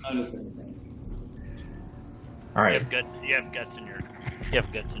 Don't notice anything. All right. You have guts in your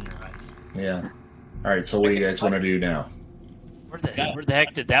eyes. Yeah. All right, so what do you guys want to do now? Where the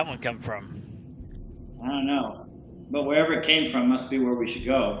heck did that one come from? I don't know. But wherever it came from must be where we should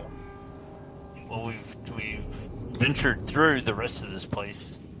go. Well, we've ventured through the rest of this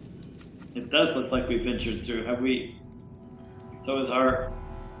place. It does look like we ventured through. Have we? So is our.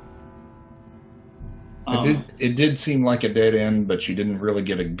 It did seem like a dead end, but you didn't really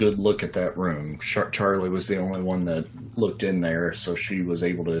get a good look at that room. Charlie was the only one that looked in there, so she was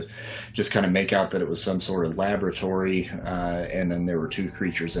able to just kind of make out that it was some sort of laboratory, and then there were 2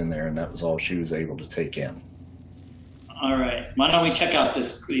 creatures in there, and that was all she was able to take in. All right. Why don't we check out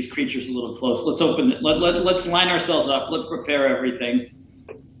these creatures a little close? Let's open it. Let's line ourselves up. Let's prepare everything.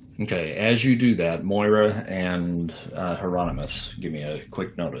 Okay, as you do that, Moira and Hieronymus, give me a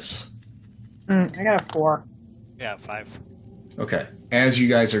quick notice. I got a 4. Yeah, 5. Okay, as you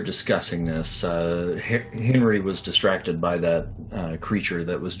guys are discussing this, Henry was distracted by that creature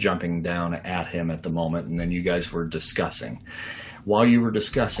that was jumping down at him at the moment, and then you guys were discussing. While you were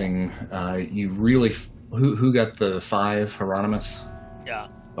discussing, you really... Who got the 5, Hieronymus? Yeah.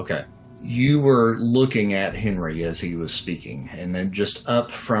 Okay. You were looking at Henry as he was speaking, and then just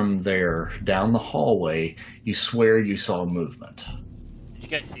up from there, down the hallway, you swear you saw movement. Did you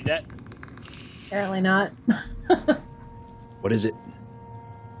guys see that? Apparently not. What is it?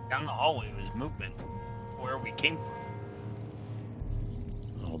 Down the hallway was movement. Where we came from.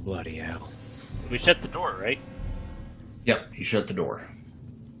 Oh, bloody hell. We shut the door, right? Yep, he shut the door.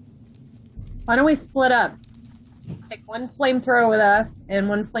 Why don't we split up? Take one flamethrower with us and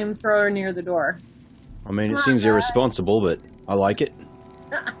one flamethrower near the door. I mean, it seems irresponsible, but I like it.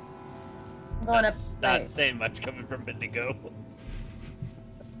 I'm going That's not upstairs. saying much coming from Indigo.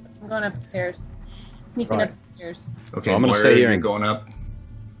 I'm going upstairs. Sneaking Right. upstairs. Okay, Well, I'm gonna Moira, stay here you're and- going up.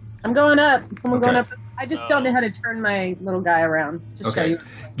 I'm going up. Someone Okay. going up. I just don't know how to turn my little guy around to show Okay,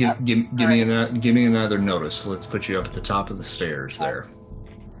 you. give me another notice. Let's put you up at the top of the stairs there.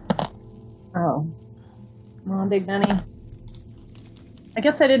 Oh. Come on, Big Benny. I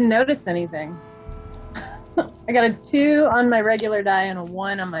guess I didn't notice anything. I got a 2 on my regular die and a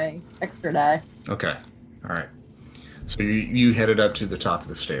 1 on my extra die. Okay, all right. So you headed up to the top of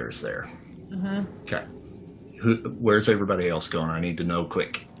the stairs there. Mm-hmm. Okay. Where's everybody else going? I need to know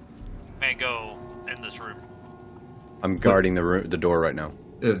quick. May go in this room. I'm guarding the door right now.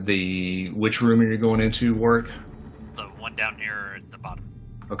 Which room are you going into, Warwick? The one down here at the bottom.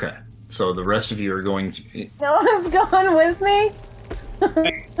 Okay. So the rest of you are going to... No one's going with me?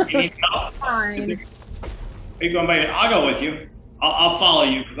 You need help? Fine. Are you going by? I'll go with you. I'll follow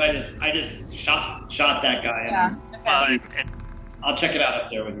you because I just shot that guy. Yeah. And I'll check it out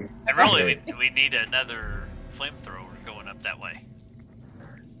up there with you. really, we need another flamethrower going up that way.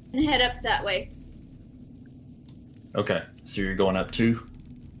 And head up that way. Okay. So you're going up too?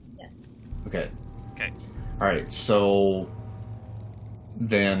 Yes. Okay. Okay. All right. So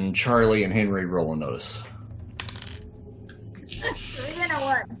then Charlie and Henry roll a notice. 3 and a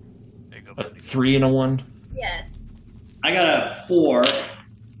 1. There you go. 3 and a 1? Yes. I got a 4.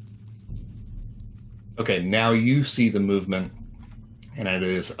 Okay, now you see the movement, and it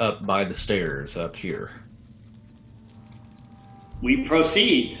is up by the stairs up here. We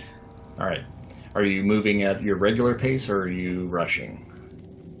proceed. All right. Are you moving at your regular pace, or are you rushing?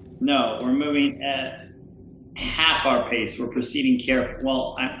 No, we're moving at half our pace. We're proceeding carefully.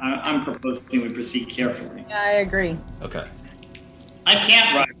 Well, I'm proposing we proceed carefully. Yeah, I agree. Okay. I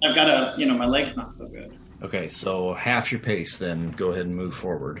can't rush. I've got my leg's not so good. Okay, so half your pace, then go ahead and move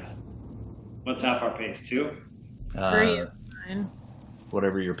forward. What's half our pace? 2? 3 is fine.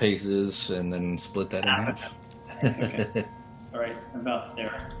 Whatever your pace is, and then split that in half. Okay. All right, about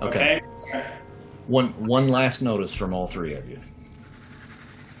there. Okay. One last notice from all 3 of you.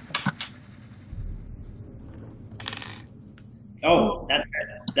 Oh,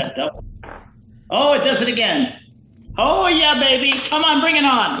 that double. Oh, it does it again. Oh yeah, baby! Come on, bring it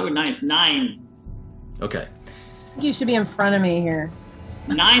on. Oh, nice 9. Okay. I think you should be in front of me here.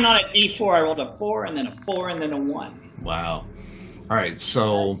 9 on a D4. I rolled a 4 and then a 4 and then a 1. Wow. All right,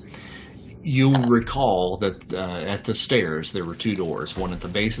 so you'll recall that at the stairs there were 2 doors, one at the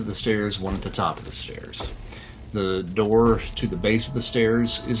base of the stairs, one at the top of the stairs. The door to the base of the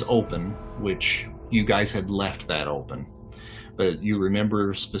stairs is open, which you guys had left that open. But you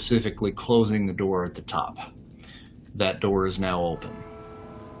remember specifically closing the door at the top. That door is now open.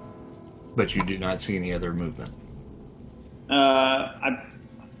 But you do not see any other movement.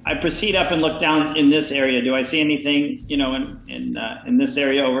 I proceed up and look down in this area. Do I see anything, in this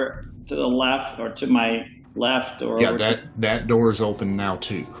area over to the left or to my left? Or yeah, that door is open now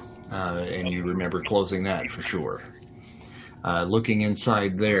too. And you remember closing that for sure. Looking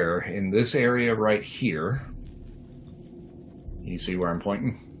inside there, in this area right here, you see where I'm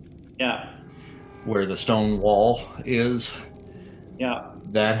pointing? Yeah. Where the stone wall is? Yeah.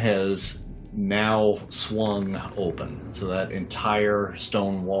 That has now swung open. So that entire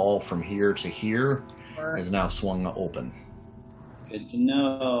stone wall from here to here is now swung open. Good to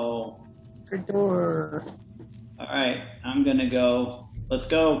know. Good door. All right, I'm going to go. Let's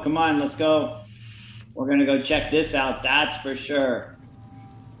go. Come on, let's go. We're going to go check this out, that's for sure.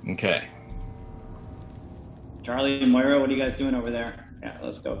 Okay. Charlie and Moira, what are you guys doing over there? Yeah,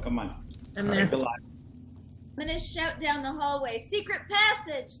 let's go. Come on. I'm there. Good luck. I'm gonna shout down the hallway, secret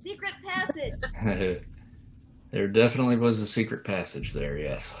passage, secret passage. There definitely was a secret passage there,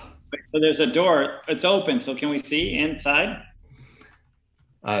 yes. So there's a door. It's open, so can we see inside?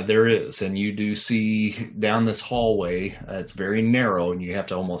 There is, and you do see down this hallway. It's very narrow, and you have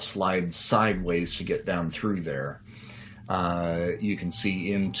to almost slide sideways to get down through there. You can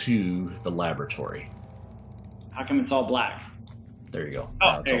see into the laboratory. How come it's all black? There you go.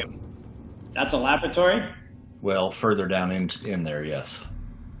 Oh, there you go. That's a laboratory? Well, further down in there, yes.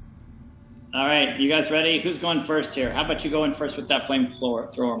 All right, you guys ready? Who's going first here? How about you go in first with that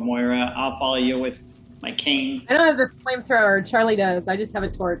flamethrower, Moira? I'll follow you with my cane. I don't have the flamethrower. Charlie does. I just have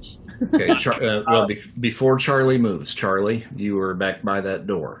a torch. Okay. Before Charlie moves, Charlie, you were back by that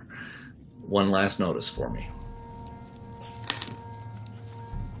door. One last notice for me.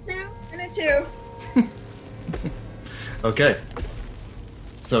 2 and a 2. Okay.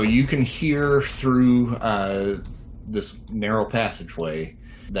 So you can hear through this narrow passageway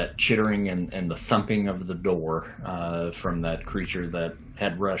that chittering and the thumping of the door from that creature that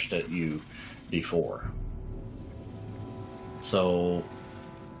had rushed at you before. So,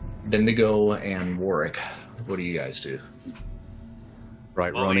 Bendigo and Warwick, what do you guys do?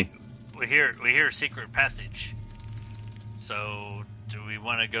 Right, Well, Ronnie? we hear a secret passage. So, do we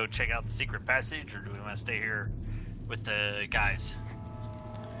want to go check out the secret passage, or do we want to stay here with the guys?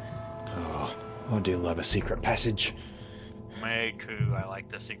 Oh, I do love a secret passage. Me too. I like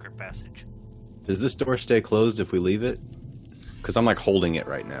the secret passage. Does this door stay closed if we leave it? Because I'm like holding it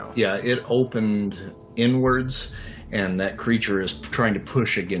right now. Yeah, it opened inwards, and that creature is trying to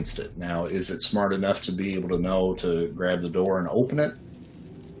push against it. Now, is it smart enough to be able to know to grab the door and open it?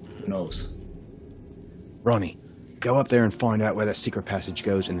 Who knows? Ronnie, go up there and find out where that secret passage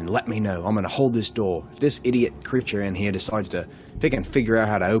goes, and then let me know. I'm going to hold this door. If this idiot creature in here decides to, if he can figure out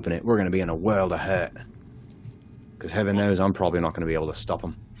how to open it, we're going to be in a world of hurt. Because heaven knows I'm probably not going to be able to stop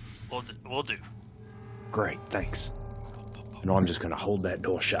him. We'll do. Great, thanks. And I'm just going to hold that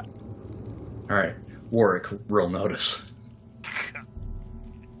door shut. All right, Warwick, real notice.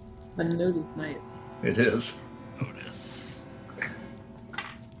 The notice night. It is. Notice.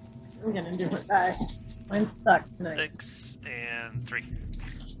 I'm gonna do it. Mine sucked tonight. 6 and 3.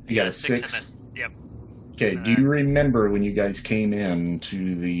 You got a 6? And yep. Okay, do you remember when you guys came in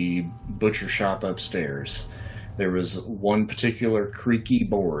to the butcher shop upstairs? There was one particular creaky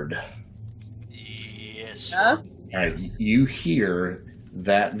board. Yes. Huh? All right, you hear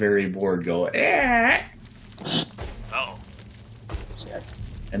that very board go, eh, Oh. Shit.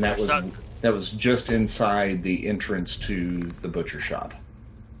 and that was just inside the entrance to the butcher shop.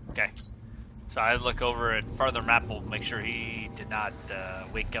 Okay. So I look over at Father Mapple, make sure he did not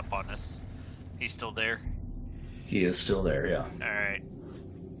wake up on us. He's still there. He is still there, yeah. All right.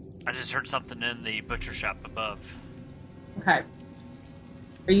 I just heard something in the butcher shop above. Okay.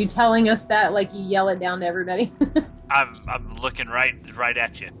 Are you telling us that like you yell it down to everybody? I'm looking right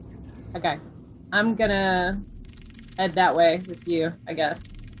at you. Okay. I'm gonna head that way with you, I guess.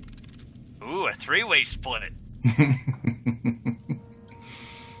 Ooh, a 3-way split.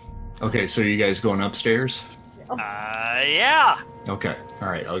 Okay, so you guys going upstairs? Yeah. Okay, all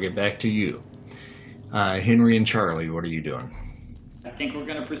right, I'll get back to you. Henry and Charlie, what are you doing? I think we're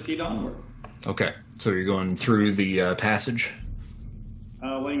going to proceed onward. Okay, so you're going through the passage?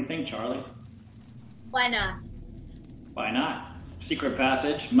 What do you think, Charlie? Why not? Why not? Secret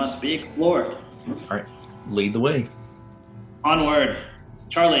passage must be explored. All right, lead the way. Onward.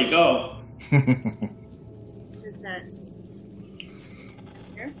 Charlie, go. Is that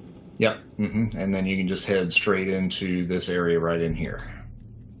here? Yep. And then you can just head straight into this area right in here.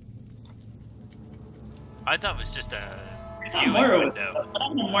 I thought it was just a Oh, viewing Moira was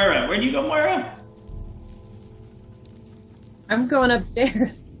window. Moira. Where'd you go, Moira? I'm going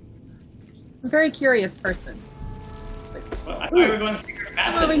upstairs. I'm a very curious person. Well, I thought we were going the secret I'm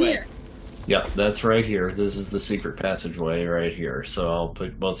passageway. over here. Yep, that's right here. This is the secret passageway right here. So I'll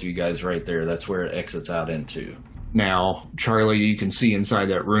put both of you guys right there. That's where it exits out into. Now, Charlie, you can see inside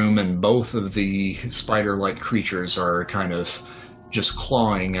that room, and both of the spider-like creatures are kind of just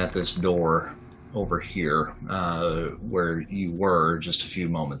clawing at this door over here, where you were just a few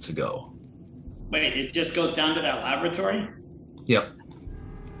moments ago. Wait, it just goes down to that laboratory? Yep.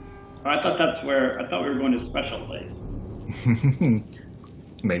 Oh, I thought we were going to a special place.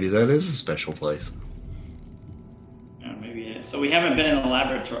 Maybe that is a special place. Yeah, maybe it is. So we haven't been in the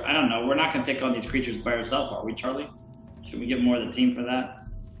laboratory. I don't know. We're not going to take on these creatures by ourselves, are we, Charlie? Should we get more of the team for that?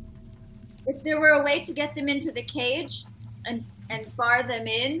 If there were a way to get them into the cage and bar them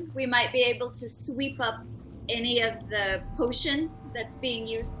in, we might be able to sweep up any of the potion that's being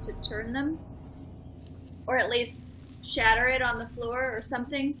used to turn them. Or at least shatter it on the floor or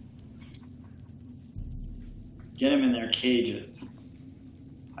something. Get them in their cages.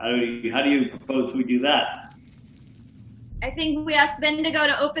 How do you propose we do that? I think we asked Bendigo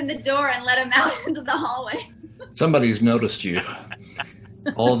to open the door and let him out into the hallway. Somebody's noticed you.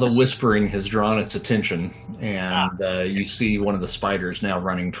 All the whispering has drawn its attention, and you see one of the spiders now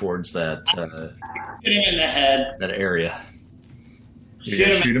running towards that Shoot him in the head. that area. You Shoot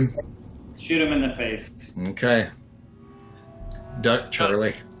gonna him. shoot him? Shoot him in the face. Okay. Duck,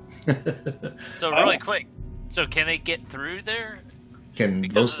 Charlie. So really quick, so can they get through there? Can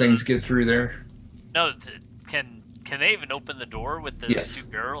Because those of things the- get through there? No, can they even open the door with the Yes. two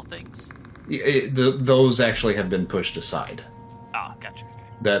barrel things? Those actually have been pushed aside. Oh, gotcha.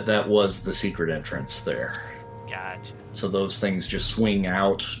 That was the secret entrance there. Gotcha. So those things just swing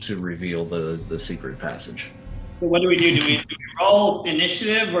out to reveal the secret passage. So what do we do? Do we roll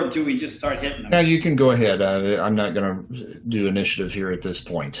initiative or do we just start hitting them? Now you can go ahead. I'm not going to do initiative here at this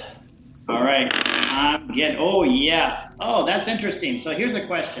point. All right. Oh, yeah. Oh, that's interesting. So here's a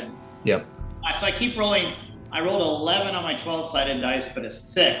question. Yep. So I keep rolling. I rolled 11 on my 12-sided dice, but a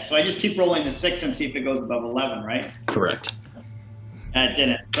 6. So I just keep rolling the 6 and see if it goes above 11, right? Correct. That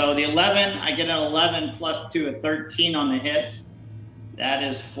didn't. So the 11, I get an 11 plus 2, a 13 on the hit. That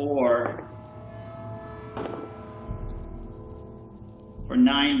is for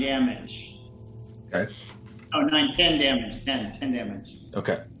 9 damage. Okay. Oh, 10 damage. 10 damage.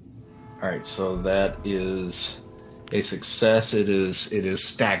 Okay. All right. So that is a success. It is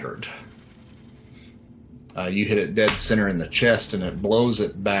staggered. You hit it dead center in the chest, and it blows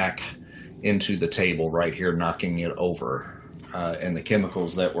it back into the table right here, knocking it over. And the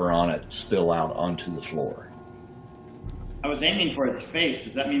chemicals that were on it spill out onto the floor. I was aiming for its face.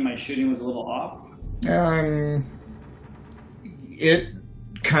 Does that mean my shooting was a little off? It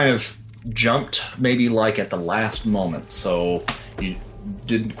kind of jumped maybe like at the last moment, so you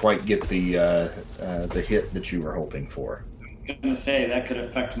didn't quite get the hit that you were hoping for. I was going to say that could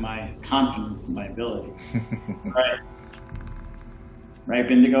affect my confidence in my ability. Right,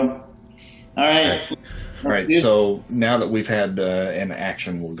 Bendigo? All right. All right, so now that we've had an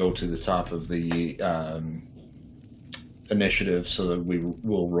action, we'll go to the top of the initiative so that we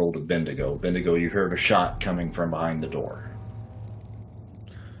will roll to Bendigo. Bendigo, you heard a shot coming from behind the door.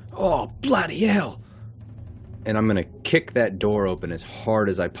 Oh, bloody hell! And I'm gonna kick that door open as hard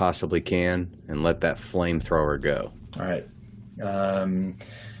as I possibly can and let that flamethrower go. All right.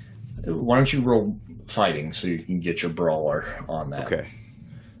 Why don't you roll fighting so you can get your brawler on that? Okay.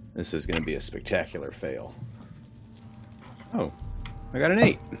 This is gonna be a spectacular fail. Oh, I got an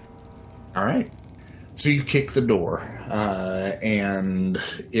 8. All right. So you kick the door, and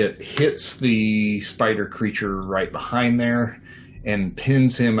it hits the spider creature right behind there and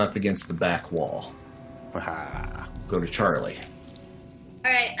pins him up against the back wall. Ah. Go to Charlie.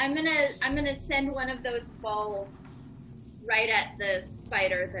 All right, I'm gonna send one of those balls right at the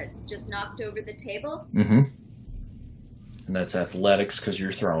spider that's just knocked over the table. Mm-hmm. And that's athletics because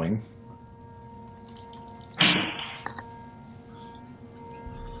you're throwing.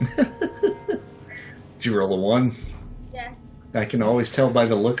 Did you roll a 1? Yes. I can always tell by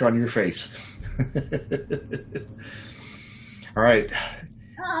the look on your face. All right.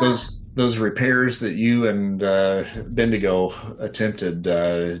 Those repairs that you and Bendigo attempted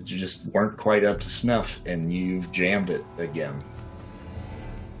just weren't quite up to snuff, and you've jammed it again.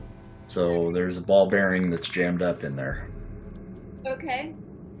 So there's a ball bearing that's jammed up in there. Okay.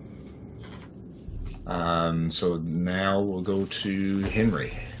 So now we'll go to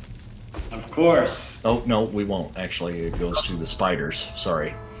Henry. Of course. Oh, no, we won't. Actually, it goes to the spiders.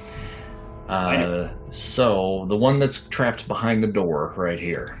 Sorry. So, the one that's trapped behind the door right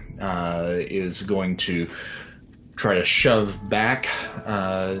here is going to try to shove back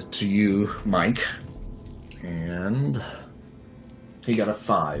to you, Mike. And he got a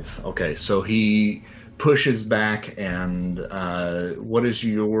 5. Okay, so he pushes back, and what is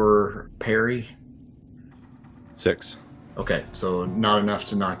your parry? 6. Okay, so not enough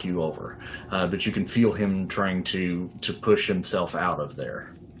to knock you over, but you can feel him trying to push himself out of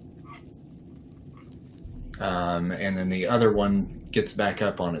there. And then the other one gets back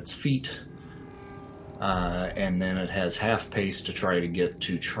up on its feet, and then it has half pace to try to get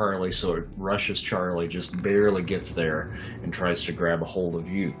to Charlie, so it rushes Charlie, just barely gets there, and tries to grab a hold of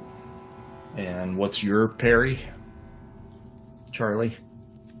you. And what's your parry, Charlie?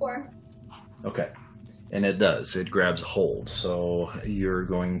 4. Okay. And it does. It grabs a hold. So you're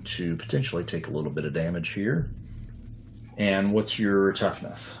going to potentially take a little bit of damage here. And what's your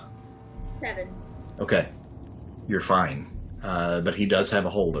toughness? 7. Okay. You're fine. But he does have a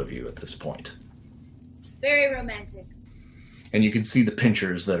hold of you at this point. Very romantic. And you can see the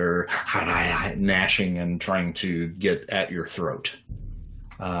pinchers that are gnashing and trying to get at your throat.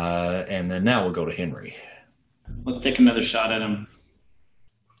 And then now we'll go to Henry. Let's take another shot at him.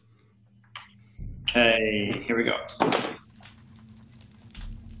 Okay, here we go.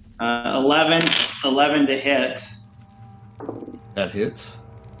 11 to hit. That hits.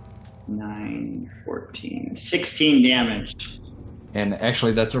 9, 14, 16 damage. And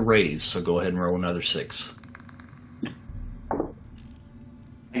actually, that's a raise, so go ahead and roll another 6.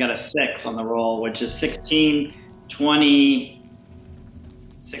 I got a 6 on the roll, which is 16, 20,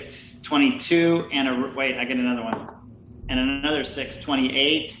 22, and wait, I get another one. And another 6,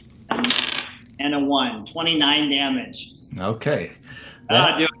 28, and a 1, 29 damage. Okay. Do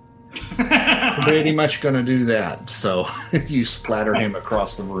it. Pretty much going to do that. So you splatter him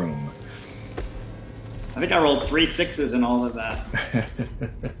across the room. I think I rolled 3 6s in all of that.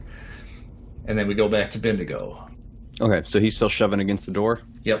 And then we go back to Bendigo. Okay, so he's still shoving against the door?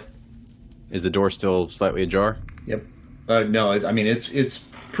 Yep. Is the door still slightly ajar? Yep. No, I mean, it's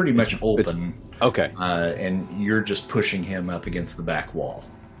pretty much open. Okay. And you're just pushing him up against the back wall.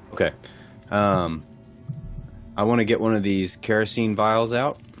 Okay. I want to get one of these kerosene vials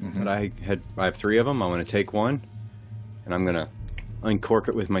out. That I have 3 of them. I want to take one, and I'm going to uncork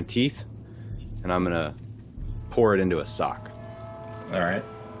it with my teeth, and I'm going to pour it into a sock. All right.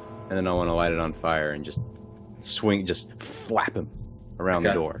 And then I want to light it on fire and just flap him around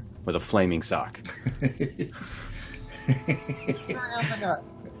the door with a flaming sock.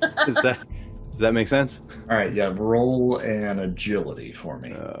 Does that make sense? All right, yeah. Roll an agility for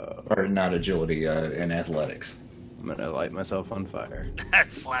me. Or not agility, an athletics. I'm going to light myself on fire.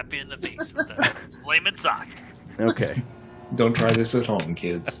 Slap you in the face with a flaming sock. Okay. Don't try this at home,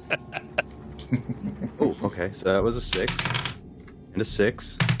 kids. Oh, okay. So that was a 6, and a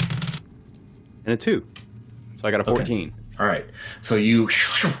 6, and a 2. So I got a 14. Okay. All right. So you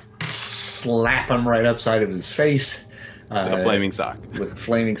slap him right upside of his face. With a flaming sock. With a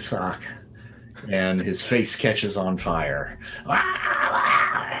flaming sock. And his face catches on fire.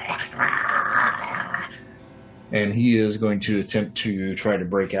 And he is going to attempt to try to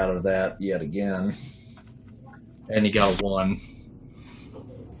break out of that yet again. And he got a 1.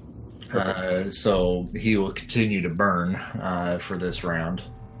 So he will continue to burn for this round.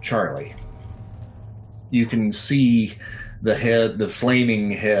 Charlie. You can see the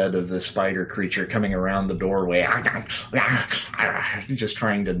flaming head of the spider creature coming around the doorway, just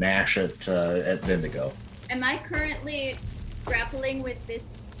trying to gnash at Bendigo. Am I currently grappling with this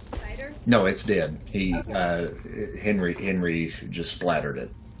spider? No, it's dead. Henry just splattered it.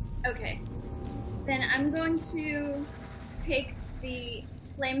 Okay. Then I'm going to take the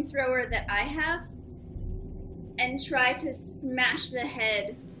flamethrower that I have and try to smash the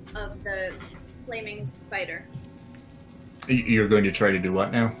head of the flaming spider. You're going to try to do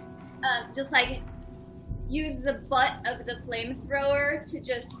what now? Just like use the butt of the flamethrower to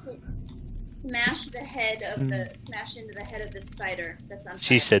just smash into the head of the spider that's on fire.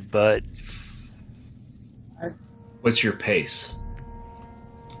 She said butt. What's your pace?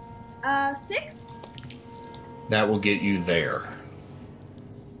 6? That will get you there.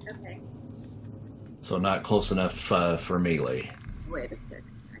 Okay. So not close enough for melee. Wait a sec.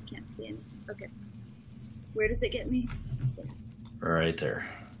 I can't see anything. Okay. Where does it get me? Right there.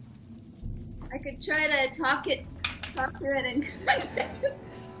 I could try to talk to it and what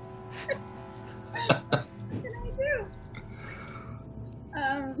can I do?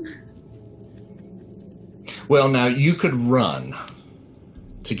 Well, now you could run.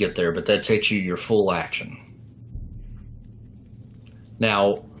 to get there, but that takes you your full action.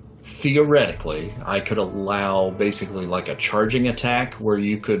 Now, theoretically, I could allow basically like a charging attack where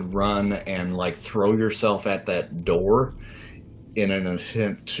you could run and like throw yourself at that door in an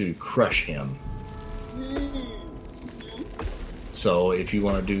attempt to crush him. So if you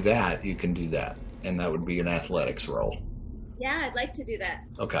want to do that, you can do that. And that would be an athletics roll. Yeah, I'd like to do that.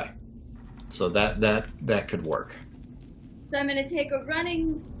 Okay. So that could work. So I'm going to take a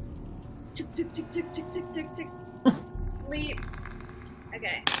running tick, tick, tick, tick, tick, tick, tick, tick, leap.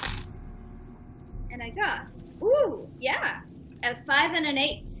 Okay. And I got, a 5 and an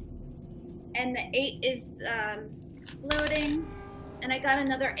 8. And the 8 is exploding. And I got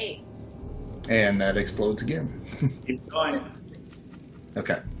another 8. And that explodes again. Keep going.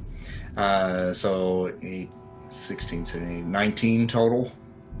 Okay. So 8, 16, 17, 19 total?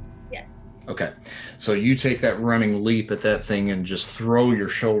 Yes. Okay. So you take that running leap at that thing and just throw your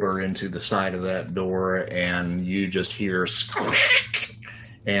shoulder into the side of that door, and you just hear squish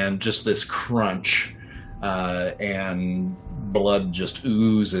and just this crunch, and blood just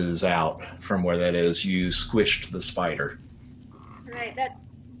oozes out from where that is. You squished the spider. All right, that's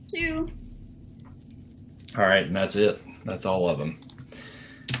 2. All right, and that's it. That's all of them.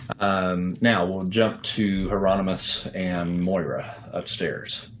 Now we'll jump to Hieronymus and Moira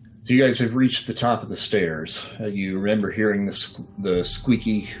upstairs. So you guys have reached the top of the stairs. You remember hearing the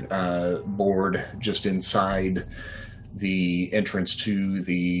squeaky board just inside the entrance to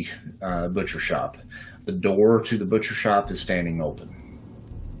the butcher shop. The door to the butcher shop is standing open.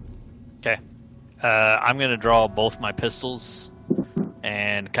 Okay. I'm going to draw both my pistols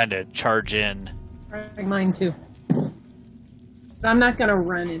and kind of charge in. Mine too. But I'm not going to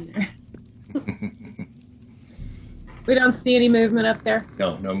run in there. We don't see any movement up there.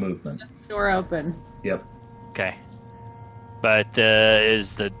 No movement. Just the door open. Yep. Okay. But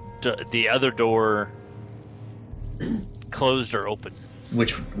is the other door closed or open?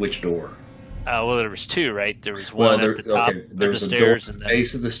 Which door? Well, there was 2, right? There was one at the top of the There's stairs, a door and at the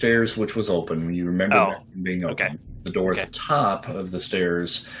base of the stairs, which was open. You remember that being open. Okay. The door at the top of the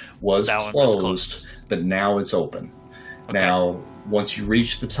stairs was closed, but now it's open. Okay. Now, once you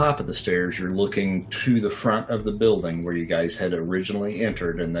reach the top of the stairs, you're looking to the front of the building where you guys had originally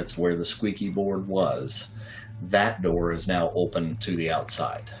entered, and that's where the squeaky board was. That door is now open to the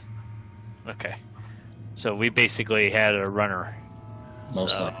outside. Okay. So we basically had a runner.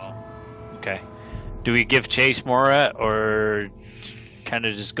 Most likely. Okay. Do we give chase, Moira, or kind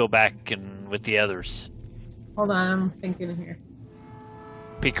of just go back and with the others? Hold on, I'm thinking here.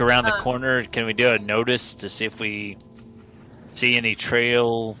 Peek around the corner. Can we do a notice to see if we see any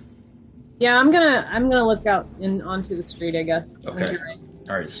trail? Yeah, I'm gonna look out onto the street, I guess. Okay.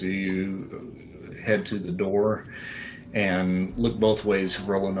 All right. So you head to the door and look both ways.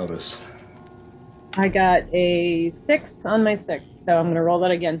 Roll a notice. I got a 6 on my 6, so I'm gonna roll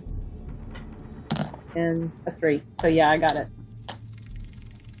that again. And a 3. So yeah, I got it.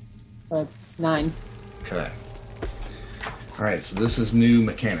 So it's 9. Okay. All right, so this is new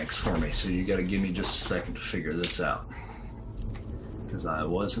mechanics for me, so you got to give me just a second to figure this out. Because I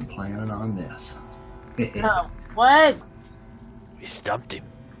wasn't planning on this. Oh, what? We stumped him.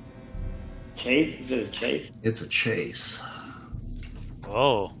 Chase? Is it a chase? It's a chase.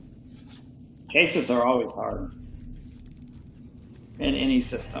 Whoa. Chases are always hard. In any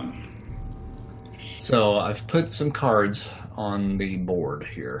system. So I've put some cards on the board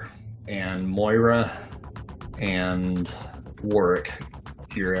here. And Moira and Warwick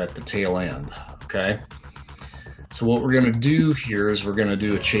here at the tail end, okay? So what we're going to do here is we're going to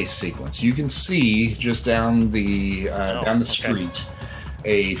do a chase sequence. You can see just down the street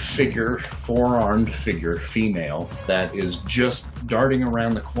a figure, 4-armed figure, female, that is just darting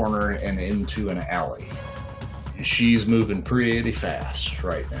around the corner and into an alley. She's moving pretty fast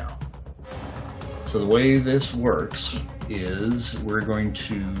right now. So the way this works is we're going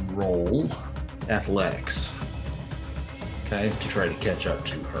to roll athletics, okay, to try to catch up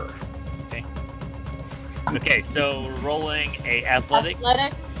to her. Okay, so we're rolling a athletics.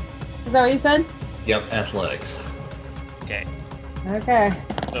 Athletic? Is that what you said? Yep, athletics. Okay. Okay.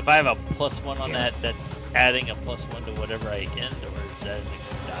 So if I have a +1 on that, that's adding a +1 to whatever I end, or is that an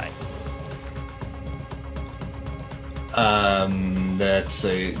extra die? That's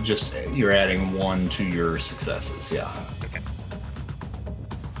you're adding 1 to your successes, yeah. Okay.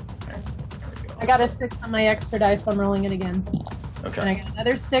 Right, there we go. I got a 6 on my extra dice, so I'm rolling it again. Okay. And I got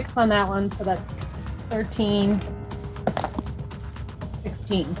another 6 on that one, so that's 13,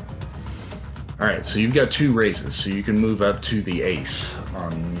 16. All right, so you've got 2 raises, so you can move up to the ace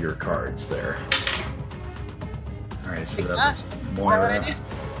on your cards there. All right, so that Ah, was is that Moira. what I do?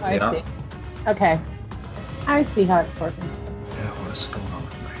 Oh, I Yeah. see. Okay. I see how it's working. Yeah, what's going on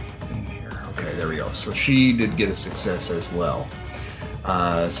with my thing here? Okay, there we go. So she did get a success as well.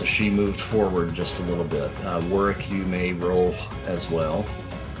 So she moved forward just a little bit. Warwick, you may roll as well.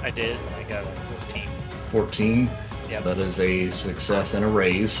 I did. I got a 14. 14. So Yep. that is a success and a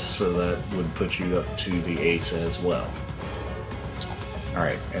raise, so that would put you up to the ace as well. All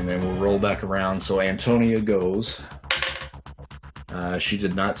right, and then we'll roll back around. So Antonia goes. She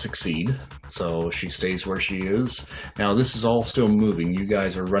did not succeed, so she stays where she is. Now, this is all still moving. You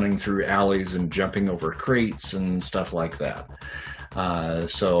guys are running through alleys and jumping over crates and stuff like that.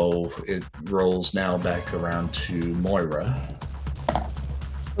 So it rolls now back around to Moira.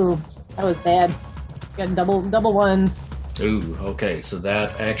 Ooh, that was bad. Got double ones. Ooh, okay, so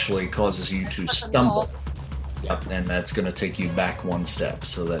that actually causes you to stumble. Yep, and that's going to take you back one step,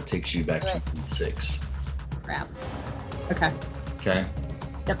 so that takes you back to 6. Crap. Okay. Okay?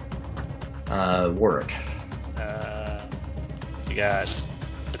 Yep. Warwick. You got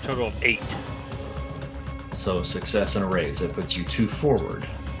a total of 8. So success and a raise. That puts you 2 forward.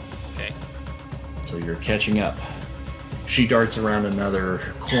 Okay. So you're catching up. She darts around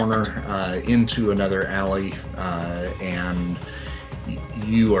another corner into another alley, and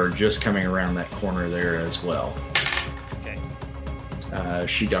you are just coming around that corner there as well. Okay.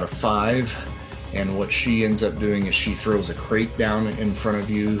 She got a 5, and what she ends up doing is she throws a crate down in front of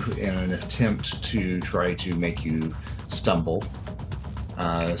you in an attempt to try to make you stumble.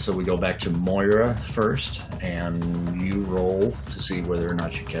 So we go back to Moira first, and you roll to see whether or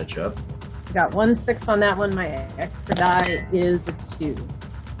not you catch up. Got 1 6 on that one. My extra die is a 2.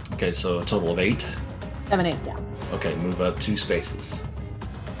 Okay, so a total of 8. 7, 8, yeah. Okay, move up 2 spaces.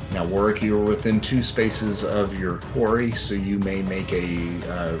 Now, Warwick, you are within 2 spaces of your quarry, so you may make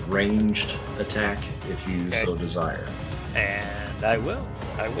a ranged attack if you Okay. so desire. And I will.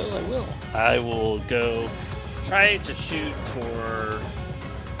 I will go try to shoot for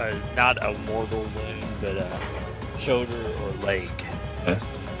not a mortal wound, but a shoulder or leg. Okay.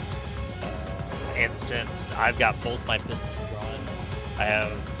 And since I've got both my pistols drawn, I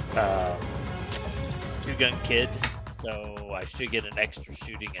have 2-gun kid, so I should get an extra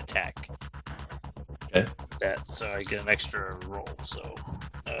shooting attack. Okay. So I get an extra roll. So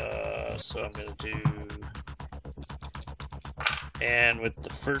I'm gonna do. And with the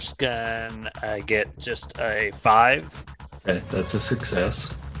first gun, I get just a 5. Okay, that's a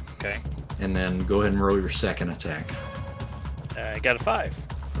success. Okay. And then go ahead and roll your second attack. I got a 5.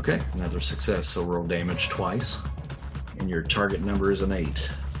 Okay, another success, so roll damage twice. And your target number is an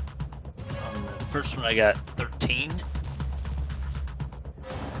 8. On the first one, I got 13.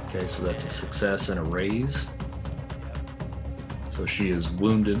 Okay, so that's a success and a raise. So she is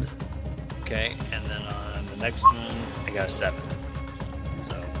wounded. Okay. And then on the next one, I got a 7.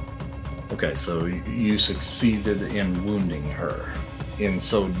 So, Okay, so you succeeded in wounding her. In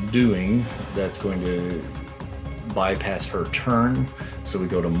so doing, that's going to bypass her turn. So we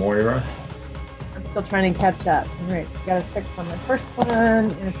go to Moira. I'm still trying to catch up. All right, got a 6 on the first one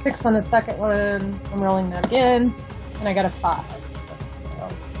and a 6 on the second one. I'm rolling that again, and I got a 5. So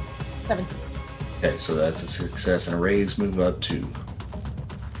 17. Okay, so that's a success and a raise. Move up 2.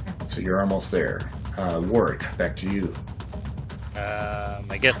 So you're almost there. Warwick, back to you.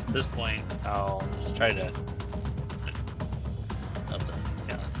 I guess at this point, I'll just try to.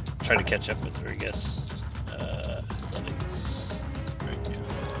 Try to catch up with her, I guess. Athletics.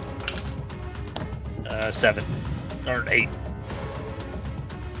 7 or 8.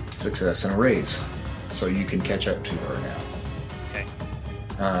 Success and a raise. So you can catch up to her now. Okay.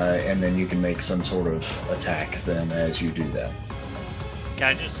 And then you can make some sort of attack then as you do that. Can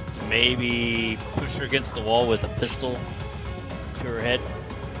I just maybe push her against the wall with a pistol to her head?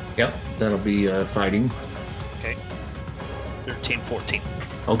 Yep, that'll be fighting. Okay. 13, 14.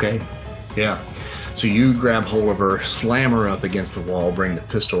 Okay, yeah. So you grab hold of her, slam her up against the wall, bring the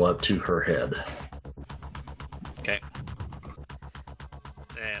pistol up to her head. Okay.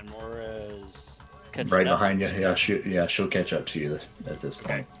 And Mora's catching Right up. behind you. Yeah, she'll catch up to you at this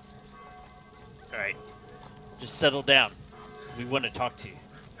point. All right. Just settle down. We want to talk to you.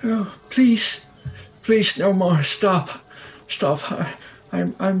 Oh, please, no more. Stop.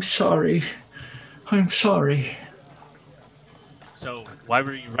 I'm sorry. I'm sorry. So, why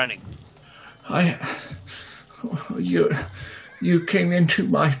were you running? You came into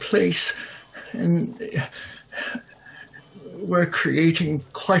my place and we're creating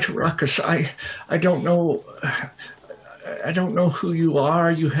quite a ruckus. I don't know who you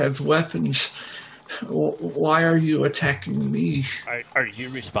are. You have weapons. Why are you attacking me? Are you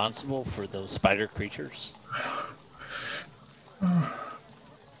responsible for those spider creatures?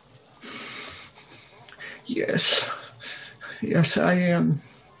 Yes. Yes, I am.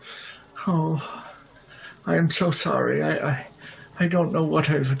 Oh, I am so sorry. I don't know what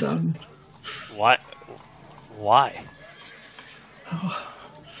I've done. What? Why?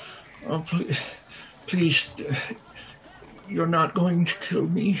 Oh, please, you're not going to kill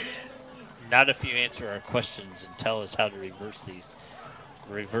me. Not if you answer our questions and tell us how to reverse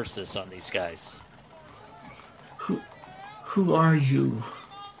this on these guys. Who are you?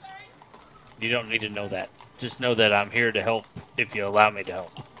 You don't need to know that. Just know that I'm here to help if you allow me to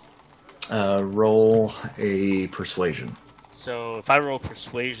help. Roll a persuasion. So if I roll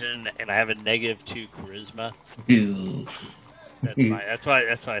persuasion and I have a -2 charisma, that's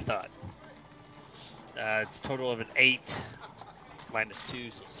what I thought. It's a total of an 8 minus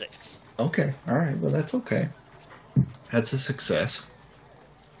 2, so 6. Okay, all right. Well, that's okay. That's a success.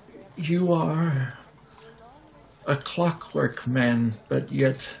 You are a clockwork man, but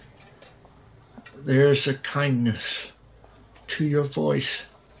yet there's a kindness to your voice.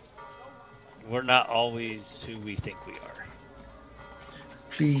 We're not always who we think we are.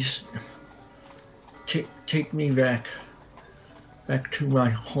 Please take me back to my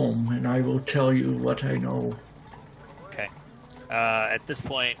home, and I will tell you what I know. Okay. At this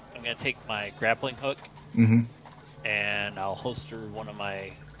point, I'm going to take my grappling hook, and I'll holster one of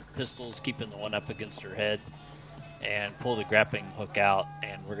my pistols, keeping the one up against her head, and pull the grappling hook out,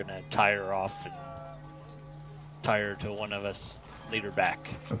 and we're going to tie her off and tie her to one of us, lead her back.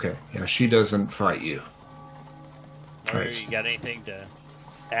 Okay. Yeah, she doesn't fight you. Murray, Right. you got anything to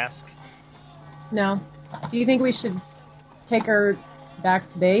ask? No. Do you think we should take her back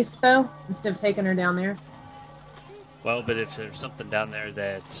to base, though, instead of taking her down there? Well, but if there's something down there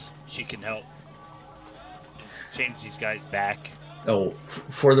that she can help change these guys back. Oh,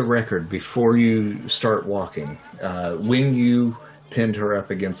 for the record, before you start walking, when you pinned her up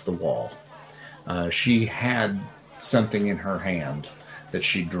against the wall, she had something in her hand that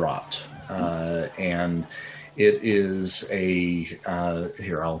she dropped. And it is a...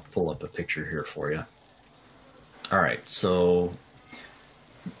 here, I'll pull up a picture here for you. All right, so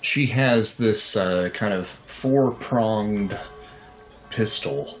she has this kind of four-pronged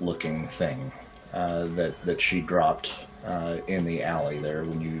pistol-looking thing that she dropped in the alley there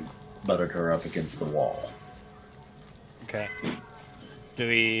when you butted her up against the wall. Okay. Do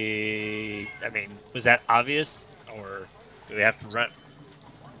we... I mean, was that obvious? Or do we have to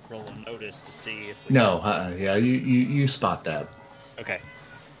roll a notice to see if we... No, yeah, you spot that. Okay.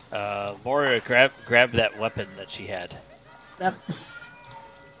 Moira, grab that weapon that she had. Yep.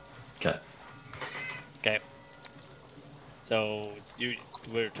 Okay. Okay. So, we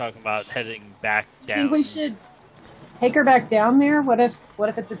were talking about heading back I down. think we should take her back down there. What if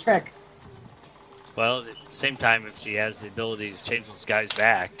it's a trick? Well, at the same time, if she has the ability to change those guys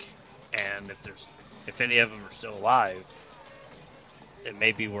back, and if any of them are still alive, it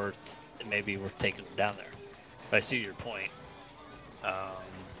may be worth taking them down there. But I see your point.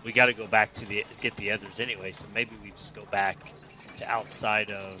 We got to go back to get the others anyway, so maybe we just go back to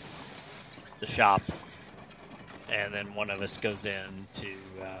outside of the shop, and then one of us goes in to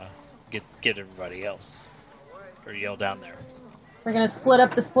get everybody else, or yell down there. We're gonna split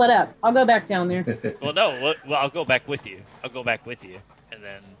up. I'll go back down there. Well, no, I'll go back with you. And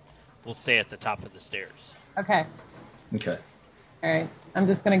then we'll stay at the top of the stairs. Okay. Okay. All right. I'm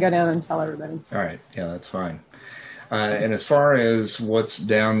just gonna go down and tell everybody. All right. Yeah, that's fine. And as far as what's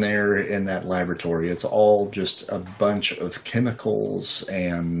down there in that laboratory, it's all just a bunch of chemicals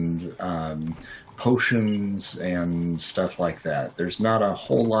and potions and stuff like that. There's not a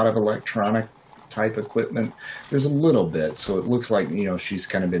whole lot of electronic type equipment. There's a little bit, so it looks like, she's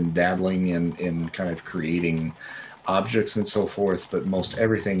kind of been dabbling in kind of creating objects and so forth, but most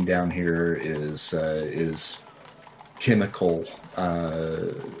everything down here is chemical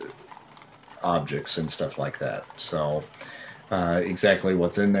objects and stuff like that. So exactly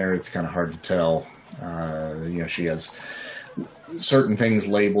what's in there, it's kind of hard to tell. She has certain things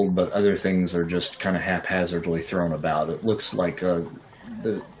labeled, but other things are just kind of haphazardly thrown about. It looks like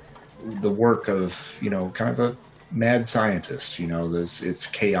the work of, kind of a mad scientist. It's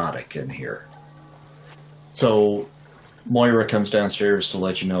chaotic in here. So Moira comes downstairs to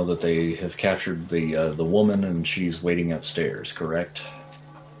let you know that they have captured the woman, and she's waiting upstairs, correct?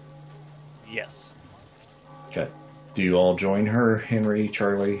 Yes. Okay. Do you all join her, Henry,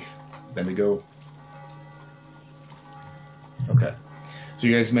 Charlie, Bendigo? Okay. So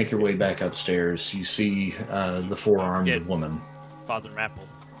you guys make your way back upstairs. You see the four-armed woman. Father Maple.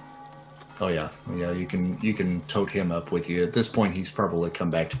 Oh yeah, you can tote him up with you. At this point, he's probably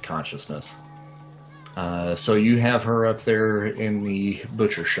come back to consciousness. So you have her up there in the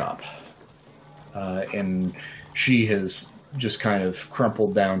butcher shop. And she has just kind of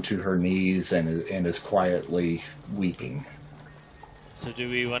crumpled down to her knees and is quietly weeping. So do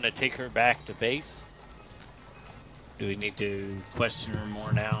we want to take her back to base? Do we need to question her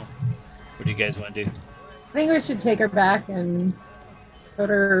more now? What do you guys want to do? I think we should take her back and put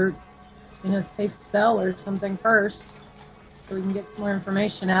her in a safe cell or something first, so we can get some more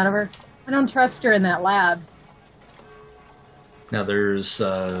information out of her. I don't trust her in that lab. Now there's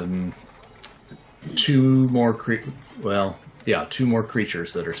two more creatures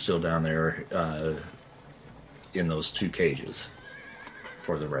that are still down there in those 2 cages,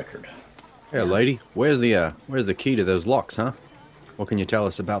 for the record. Yeah, lady, where's the key to those locks, huh? What can you tell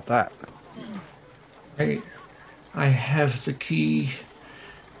us about that? I have the key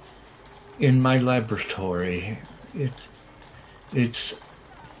in my laboratory. It's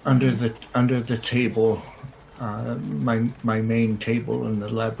under the table, my main table in the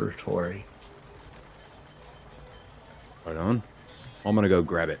laboratory. Right on. I'm gonna go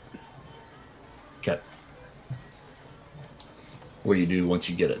grab it. Okay. What do you do once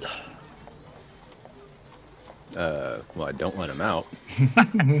you get it? Well, I don't let him out.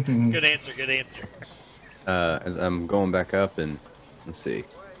 Good answer. As I'm going back up and let's see,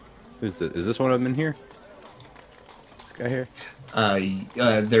 is this one of them in here? This guy here?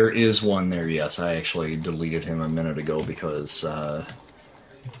 There is one there. Yes, I actually deleted him a minute ago because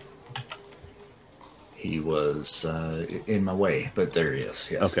he was in my way. But there he is.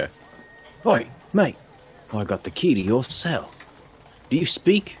 Yes. Okay. Oi, mate. I got the key to your cell. Do you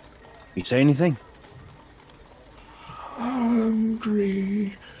speak? You say anything?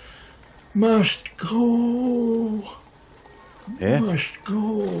 Hungry. Must go. Yeah? Must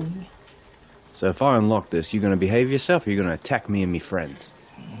go. So if I unlock this, you gonna behave yourself or you gonna attack me and me friends?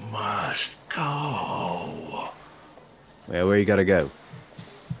 Must go. Well, where you gotta go?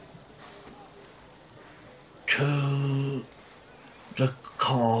 To the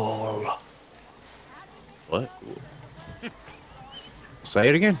call. What? Say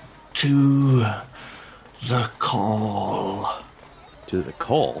it again. To the call. To the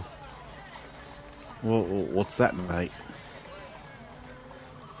call? Well, what's that, mate?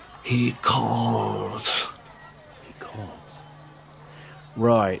 He calls. He calls.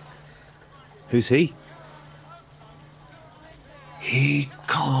 Right. Who's he? He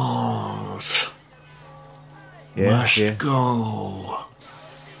calls. Yeah, Must yeah. go.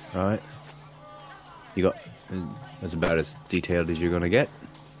 Right. You got... That's about as detailed as you're gonna get.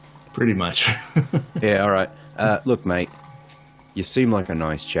 Pretty much. Yeah, alright. Look, mate. You seem like a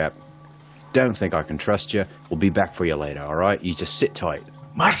nice chap. Don't think I can trust you. We'll be back for you later, alright? You just sit tight.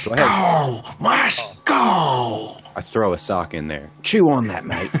 Must Go ahead. go. Must go. I throw a sock in there. Chew on that,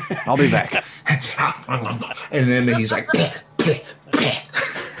 mate. I'll be back. And then he's like,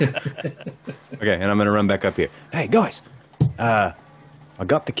 Okay, and I'm gonna run back up here. Hey, guys. I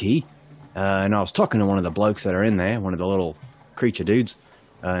got the key. And I was talking to one of the blokes that are in there, one of the little creature dudes.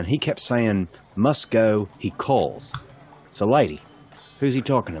 And he kept saying, must go, he calls. So, lady, who's he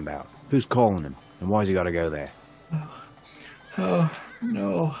talking about? Who's calling him? And why's he gotta go there? oh,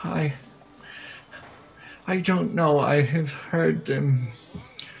 no, I don't know. I have heard them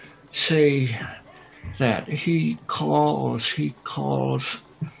say that he calls.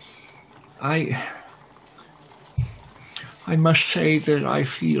 I must say that I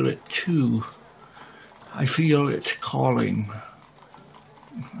feel it too. I feel it calling.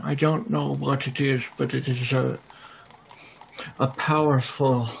 I don't know what it is, but it is a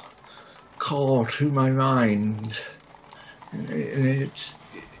powerful call to my mind. And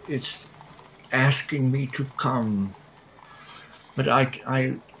it's asking me to come. But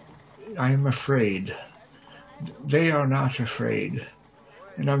I am afraid. They are not afraid.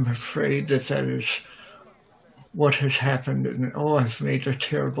 And I'm afraid that is what has happened. And oh, I've made a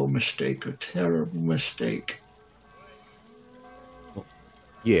terrible mistake.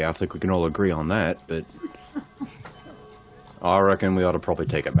 Yeah, I think we can all agree on that, but I reckon we ought to probably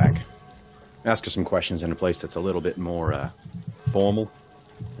take it back. Ask her some questions in a place that's a little bit more formal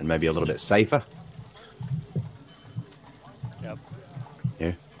and maybe a little bit safer. Yep.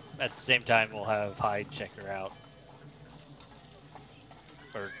 Yeah. At the same time, we'll have Hyde check her out.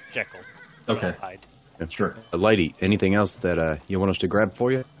 Or Jekyll. Okay. Hyde. Yeah. Sure. Lady, anything else that you want us to grab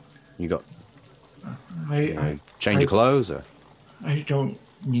for you? You got change your clothes? Or? I don't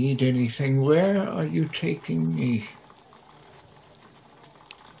need anything. Where are you taking me?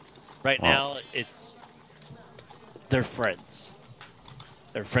 Right now, they're friends.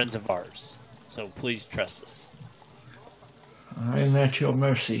 They're friends of ours. So please trust us. I'm at your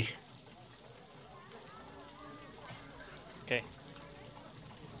mercy.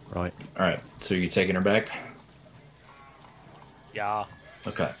 tight. All right, so you're taking her back? Yeah.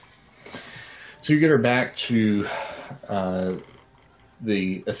 Okay. So you get her back to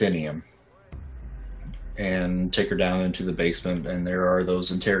the Athenium and take her down into the basement, and there are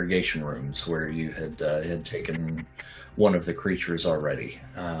those interrogation rooms where you had taken one of the creatures already,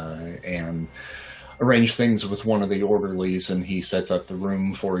 and arrange things with one of the orderlies, and he sets up the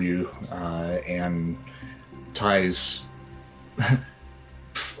room for you and ties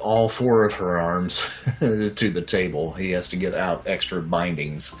all four of her arms to the table. He has to get out extra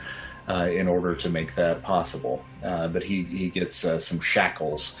bindings in order to make that possible. But he gets some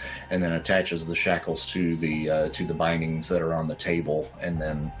shackles and then attaches the shackles to the bindings that are on the table, and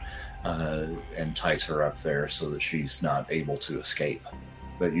then and ties her up there so that she's not able to escape.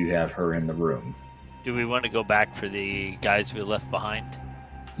 But you have her in the room. Do we want to go back for the guys we left behind?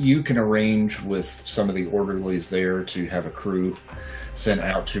 You can arrange with some of the orderlies there to have a crew sent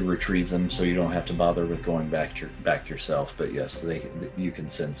out to retrieve them, so you don't have to bother with going back yourself. But yes, you can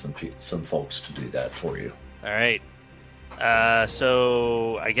send some folks to do that for you. All right.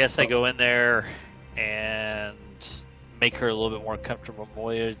 So I guess I go in there and make her a little bit more comfortable.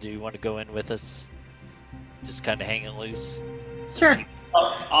 Moya, do you want to go in with us? Just kind of hanging loose. Sure.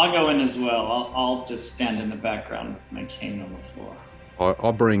 I'll go in as well. I'll just stand in the background with my cane on the floor.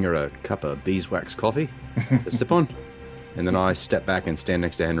 I'll bring her a cup of beeswax coffee to sip on, and then I step back and stand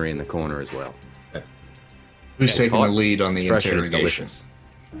next to Henry in the corner as well. Who's taking hot, the lead on the fresh, and it's interrogation?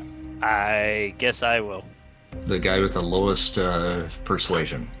 delicious. I guess I will. The guy with the lowest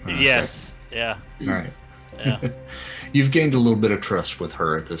persuasion. Okay. Yes. Yeah. All right. Yeah. You've gained a little bit of trust with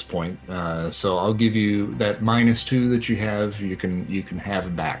her at this point, so I'll give you that -2 that you have. You can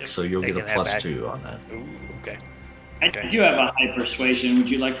have back, so you'll I get a can have back. +2 on that. Ooh, okay. I do have a high persuasion. Would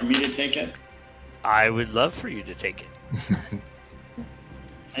you like for me to take it? I would love for you to take it.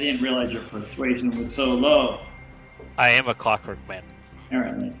 I didn't realize your persuasion was so low. I am a clockwork man. All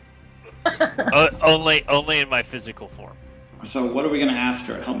right. Only in my physical form. So what are we going to ask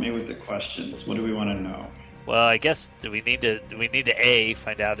her? Help me with the questions. What do we want to know? Well, I guess we need to A,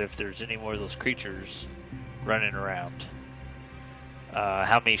 find out if there's any more of those creatures running around.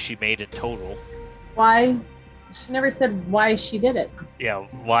 How many she made in total. Why? She never said why she did it. Yeah,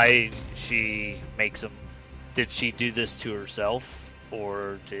 why she makes them. Did she do this to herself,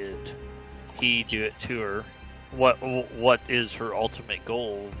 or did he do it to her? What is her ultimate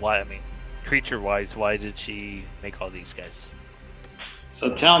goal? Why? I mean, creature-wise, why did she make all these guys?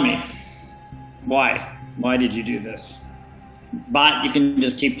 So tell me, why? Why did you do this? Bot, you can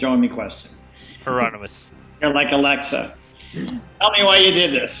just keep throwing me questions. Hieronymus. You're like Alexa. Tell me why you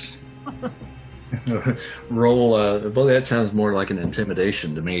did this. Roll. Well, that sounds more like an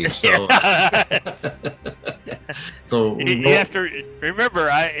intimidation to me. So, so You roll- have to remember.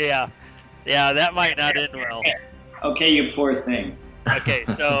 Yeah, that might not end well. Okay, you poor thing. Okay,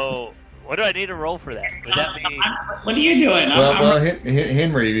 so what do I need to roll for that? Would that be? What are you doing? Well,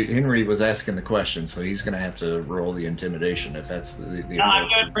 Henry was asking the question, so he's going to have to roll the intimidation if that's the. No, I'm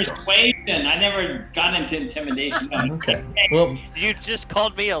doing persuasion. I never got into intimidation. No. Okay. Well, You just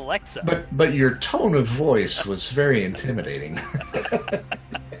called me Alexa. but your tone of voice was very intimidating.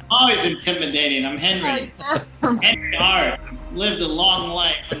 Always intimidating. I'm Henry. Oh, Henry Hart. Lived a long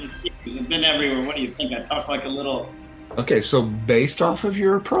life on the seas and been everywhere. What do you think? I talk like a little. Okay, so based off of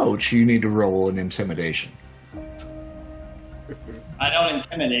your approach, you need to roll an intimidation. I don't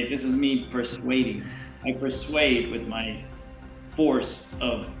intimidate. This is me persuading. I persuade with my force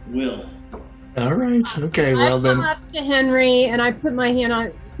of will. All right. Okay. Well I then. come up to Henry and I put my hand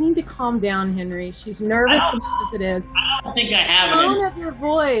on. You need to calm down, Henry. She's nervous enough as it is. I don't think I have The it. tone of your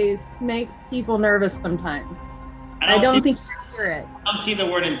voice makes people nervous sometimes. I don't think you hear it. I don't see the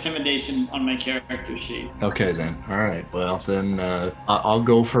word intimidation on my character sheet. Okay then. All right. Well then, I'll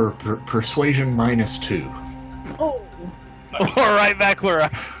go for persuasion -2. Oh, Or right back where I.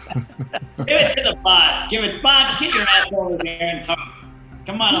 Give it to the bot. Give it, bot. Get your ass over there and talk.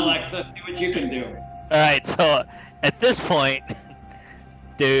 Come on, Alexa. See what you can do. All right, so at this point,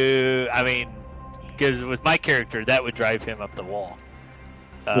 because with my character, that would drive him up the wall.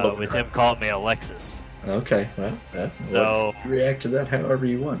 With him calling me Alexis. Okay. Well, So- react to that however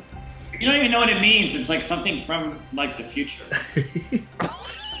you want. You don't even know what it means. It's like something from like the future.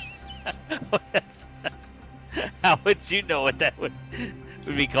 How would you know what that would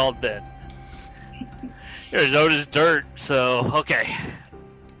be called then? There's Otis Dirt, so okay.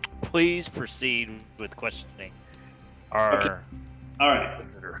 Please proceed with questioning our All right.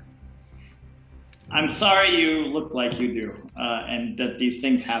 visitor. I'm sorry you look like you do, and that these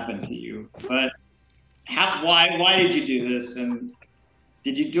things happen to you. But why did you do this? And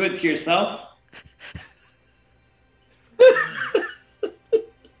Did you do it to yourself?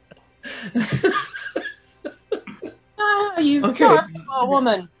 Ah, you Okay. horrible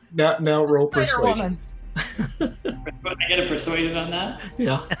woman. Now roll Spider persuasion. woman. I get a persuasion on that?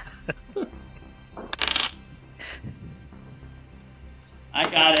 Yeah. I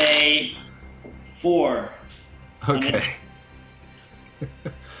got a 4. Okay.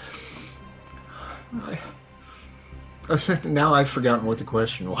 Now I've forgotten what the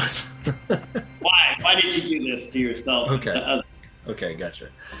question was. Why? Why did you do this to yourself? and Okay. to others? Okay, gotcha.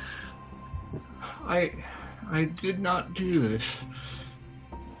 I did not do this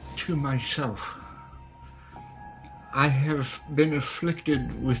to myself. I have been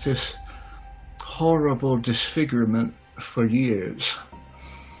afflicted with this horrible disfigurement for years.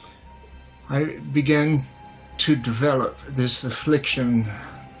 I began to develop this affliction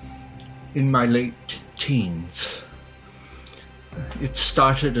in my late teens. It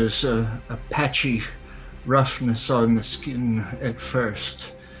started as a patchy roughness on the skin at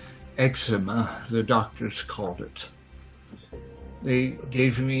first. Eczema, the doctors called it. They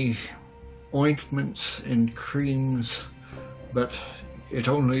gave me ointments and creams, but it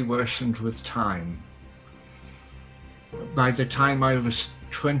only worsened with time. By the time I was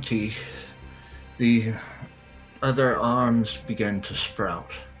 20, the other arms began to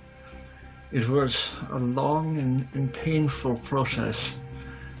sprout. It was a long and painful process,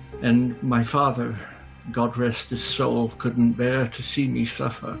 and my father, God rest his soul, couldn't bear to see me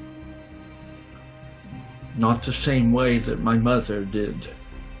suffer. Not the same way that my mother did.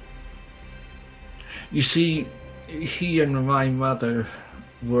 You see, he and my mother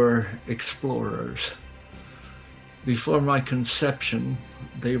were explorers. Before my conception,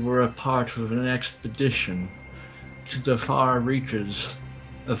 they were a part of an expedition to the far reaches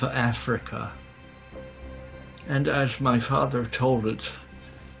of Africa. And as my father told it,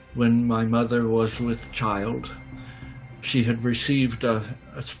 when my mother was with child, she had received a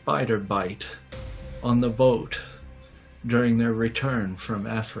spider bite on the boat during their return from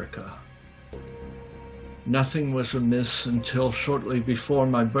Africa. Nothing was amiss until shortly before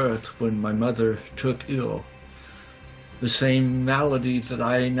my birth, when my mother took ill. The same malady that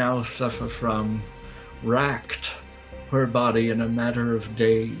I now suffer from racked her body in a matter of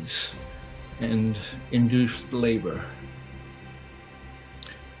days and induced labor.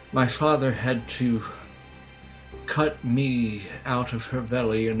 My father had to cut me out of her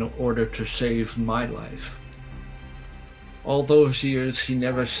belly in order to save my life. All those years he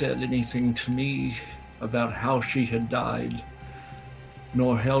never said anything to me about how she had died,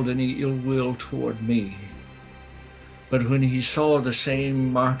 nor held any ill will toward me. But when he saw the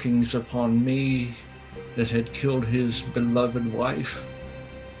same markings upon me that had killed his beloved wife,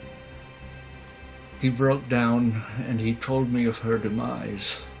 he broke down and he told me of her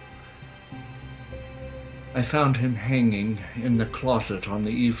demise. I found him hanging in the closet on the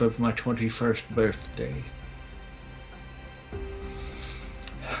eve of my 21st birthday.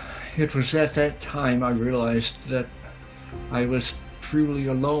 It was at that time I realized that I was truly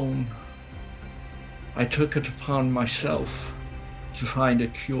alone. I took it upon myself to find a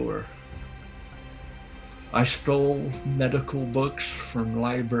cure. I stole medical books from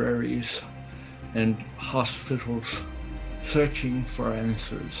libraries and hospitals, searching for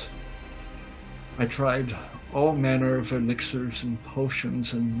answers. I tried all manner of elixirs and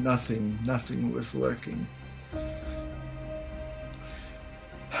potions, and nothing was working.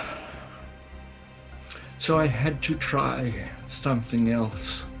 So I had to try something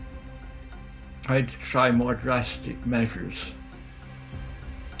else. I had to try more drastic measures.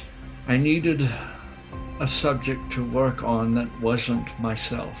 I needed a subject to work on that wasn't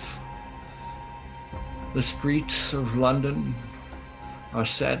myself. The streets of London are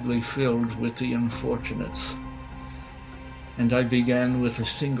sadly filled with the unfortunates, and I began with a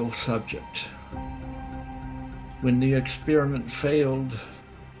single subject. When the experiment failed,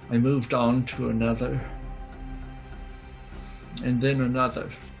 I moved on to another, and then another.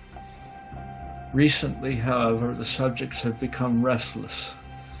 Recently, however, the subjects have become restless,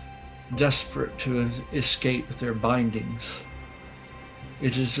 desperate to escape their bindings.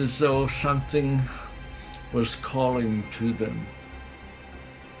 It is as though something was calling to them.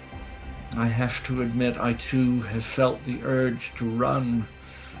 I have to admit, I too have felt the urge to run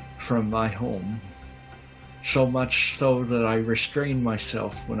from my home, so much so that I restrain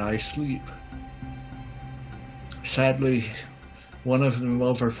myself when I sleep. Sadly, one of them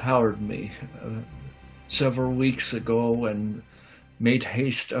overpowered me several weeks ago and made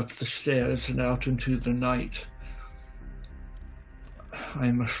haste up the stairs and out into the night. I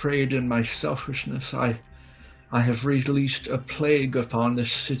am afraid in my selfishness I I have released a plague upon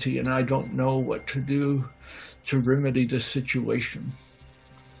this city, and I don't know what to do to remedy the situation.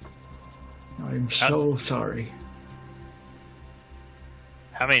 I'm so sorry.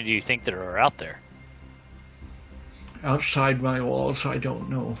 How many do you think there are out there? Outside my walls, I don't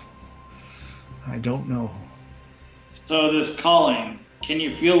know. I don't know. So this calling, can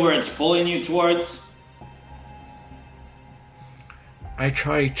you feel where it's pulling you towards? I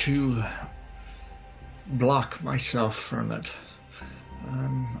try to block myself from it.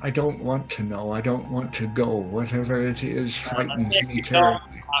 I don't want to know. I don't want to go. Whatever it is frightens If me you terribly.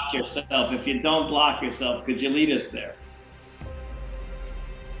 don't block yourself, if you don't block yourself, could you lead us there?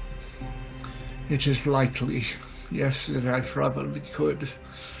 It is likely, yes, that I probably could.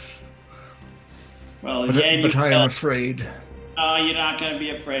 Well, But, yeah, but you I will. am afraid. No, you're not going to be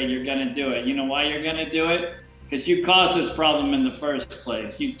afraid. You're going to do it. You know why you're going to do it? Because you caused this problem in the first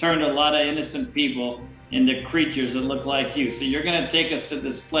place. You turned a lot of innocent people into creatures that look like you. So you're going to take us to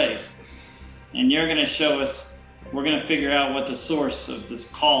this place, and you're going to show us. We're going to figure out what the source of this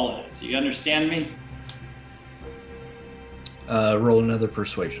call is. You understand me? Roll another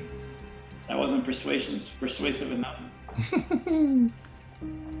persuasion. That wasn't persuasive enough.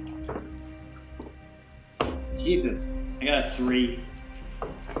 Jesus, I got a 3.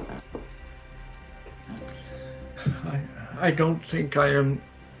 I don't think I am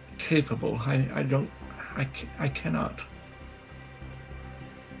capable. I cannot.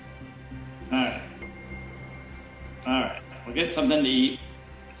 Alright. Alright. We'll get something to eat.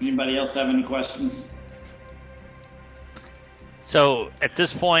 Anybody else have any questions? So at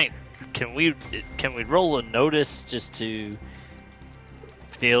this point, can we roll a notice just to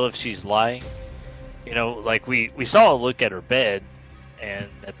feel if she's lying? You know, like we saw a look at her bed, and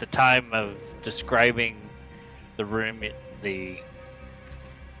at the time of describing the room,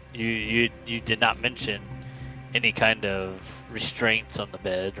 you did not mention any kind of restraints on the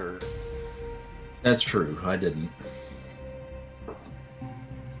bed or. That's true. I didn't.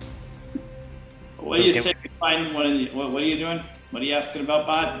 What do you Okay. say we find what are you doing? What are you asking about,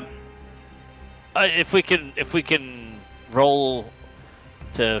 Bot? If we can roll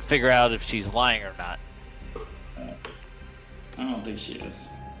to figure out if she's lying or not. I don't think she is.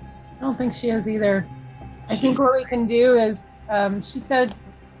 I don't think she is either. I think what we can do is, she said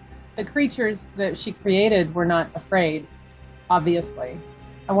the creatures that she created were not afraid, obviously.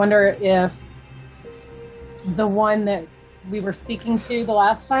 I wonder if the one that we were speaking to the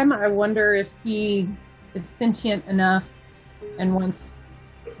last time, I wonder if he is sentient enough and wants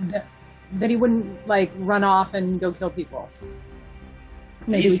that he wouldn't like run off and go kill people.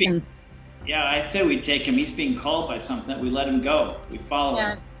 Maybe He's we being- can. Yeah, I'd say we take him. He's being called by something. We let him go. We follow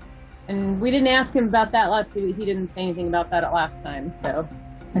Yeah. him. And we didn't ask him about that last week. He didn't say anything about that last time. So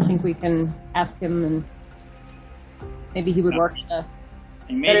I think we can ask him and maybe he would work with us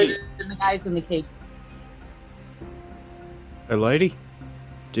And better maybe than the guys in the cage. Hey, lady,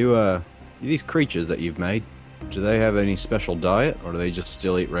 do these creatures that you've made, do they have any special diet, or do they just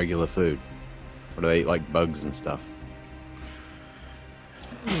still eat regular food, or do they eat like bugs and stuff?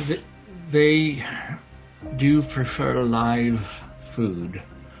 They do prefer live food.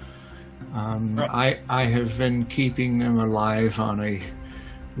 I have been keeping them alive on a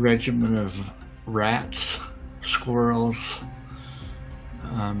regimen of rats, squirrels,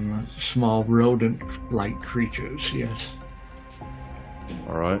 small rodent-like creatures, yes.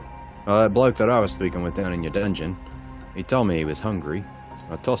 Alright. That bloke that I was speaking with down in your dungeon, he told me he was hungry.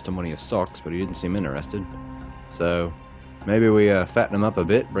 I tossed him one of his socks, but he didn't seem interested. So, maybe we fatten him up a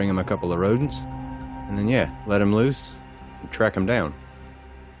bit, bring him a couple of rodents, and then, yeah, let him loose and track him down.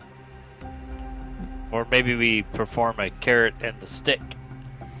 Or maybe we perform a carrot and the stick.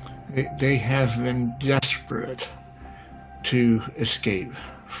 They have been desperate to escape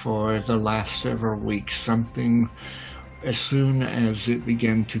for the last several weeks. Something, as soon as it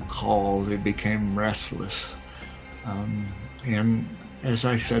began to call, they became restless. And as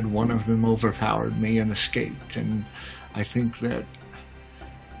I said, one of them overpowered me and escaped. And I think that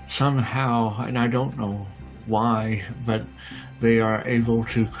somehow, and I don't know why, but they are able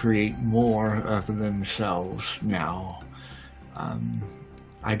to create more of themselves now.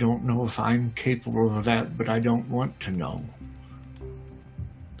 I don't know if I'm capable of that, but I don't want to know.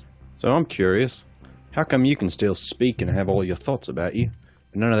 So I'm curious, how come you can still speak and have all your thoughts about you,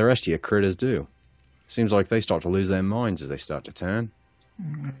 but none of the rest of your critters do? Seems like they start to lose their minds as they start to turn.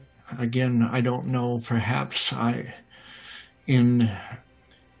 Again, I don't know. Perhaps in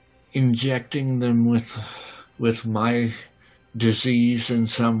injecting them with my disease in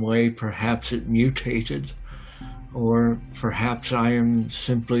some way, perhaps it mutated, or perhaps I am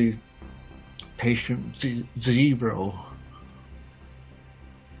simply patient zero.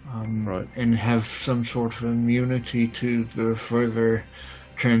 Right. And have some sort of immunity to the further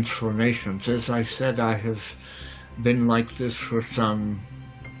transformations. As I said, I have been like this for some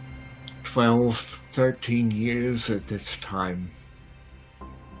 12, 13 years at this time.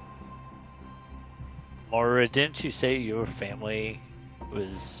 Moira, didn't you say your family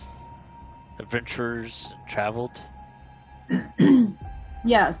was adventurers and traveled?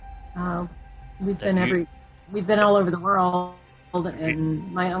 Yes, we've been all over the world,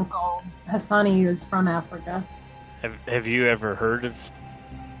 and my uncle Hassani is from Africa. Have you ever heard of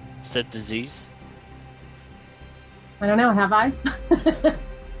said disease? I don't know, have I?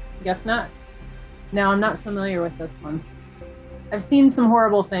 Guess not. No, I'm not familiar with this one. I've seen some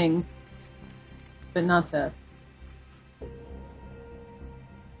horrible things, but not this.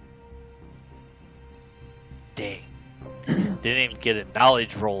 Dang. Didn't even get a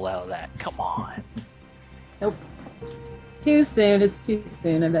knowledge roll out of that. Come on. Nope. Too soon. It's too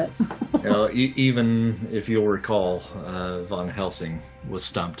soon, I bet. Even if you'll recall, Von Helsing was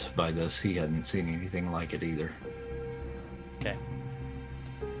stumped by this. He hadn't seen anything like it either. Okay.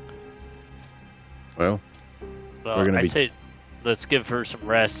 Well, Well, I say let's give her some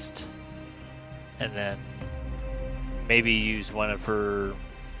rest, and then maybe use one of her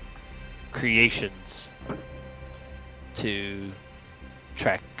creations to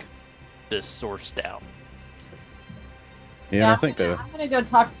track this source down. yeah, I think I'm gonna go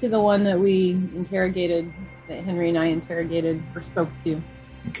talk to the one that we interrogated, that Henry and I interrogated or spoke to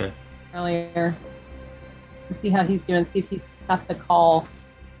Okay. earlier, and see how he's doing. See if he's got the call.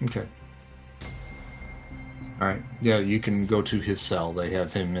 Okay. All right. Yeah, you can go to his cell. They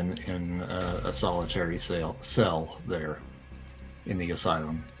have him in a solitary cell there in the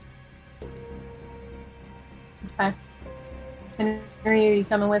asylum. Okay. Henry, are you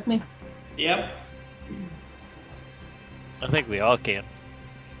coming with me? Yep. I think we all can.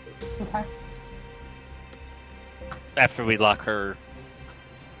 Okay. After we lock her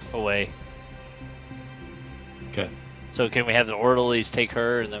away. Okay. So can we have the orderlies take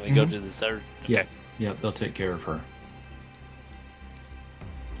her, and then we go Mhm. to the third? Yeah. Yeah, they'll take care of her.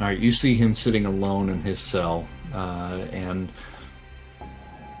 All right, you see him sitting alone in his cell, and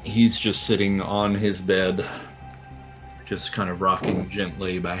he's just sitting on his bed, just kind of rocking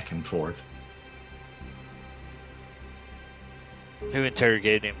gently back and forth. Who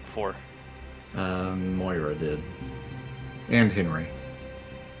interrogated him before? Moira did. And Henry.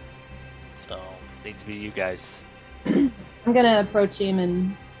 So needs to be you guys. I'm gonna approach him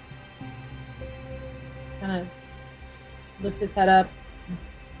and kind of lift his head up.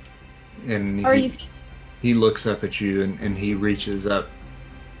 And How are you? he looks up at you, and he reaches up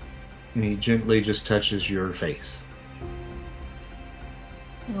and he gently just touches your face.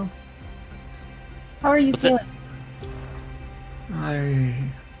 Oh. How are you What's it? feeling?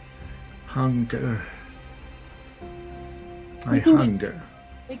 I hunger. I Mhm. hunger.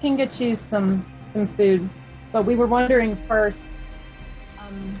 We can get you some food, but we were wondering first.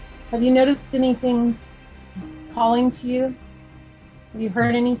 Have you noticed anything calling to you? Have you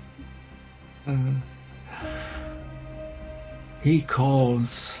heard any? He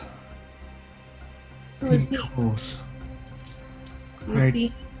calls. Who is He he? calls. Do you I-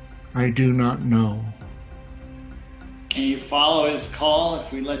 see? I do not know. Can you follow his call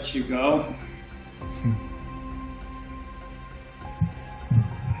if we let you go?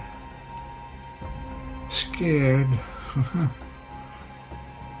 Scared.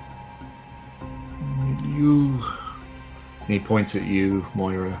 You. And he points at you,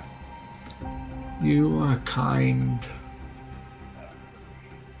 Moira. You are kind.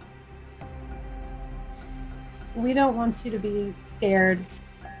 We don't want you to be scared,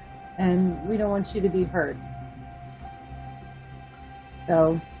 and we don't want you to be hurt.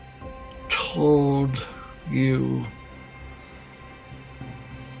 So, Told you.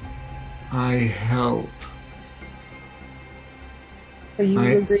 I help. so you I-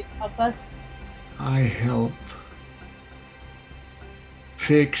 agree to help us? I help.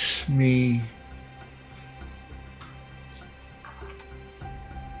 Fix me.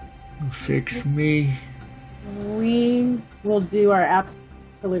 Fix me. We will do our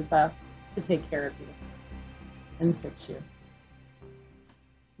absolute best to take care of you and fix you.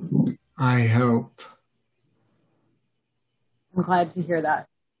 I help. I'm glad to hear that.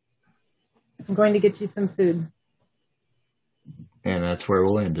 I'm going to get you some food. And that's where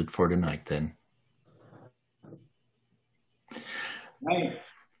we'll end it for tonight then. Right.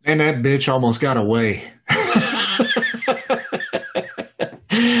 And that bitch almost got away.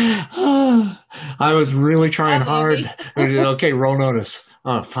 I was really trying Hi, hard. Andy. Okay, roll notice.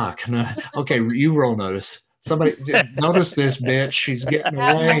 Oh, fuck. No. Okay, you roll notice. Somebody notice this bitch. She's getting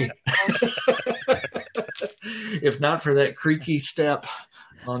away. If not for that creaky step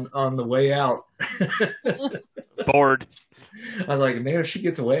on the way out. Bored. I was like, man, if she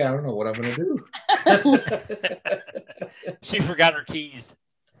gets away, I don't know what I'm going to do. She forgot her keys.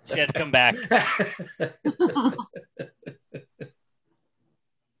 She had to come back.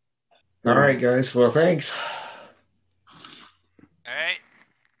 All right, guys. Well, thanks. All right.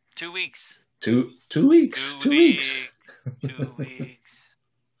 2 weeks. 2 weeks. 2 weeks. 2 weeks.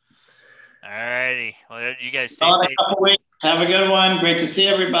 All righty. Well, you guys stay On safe. a couple weeks. Have a good one. Great to see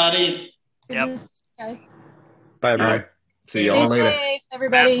everybody. Yep. Guys. Bye, All everyone. right. See y'all Stay later. safe,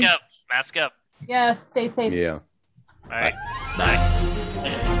 everybody. Mask up. Mask up. Yes, stay safe. Yeah. All right. Bye.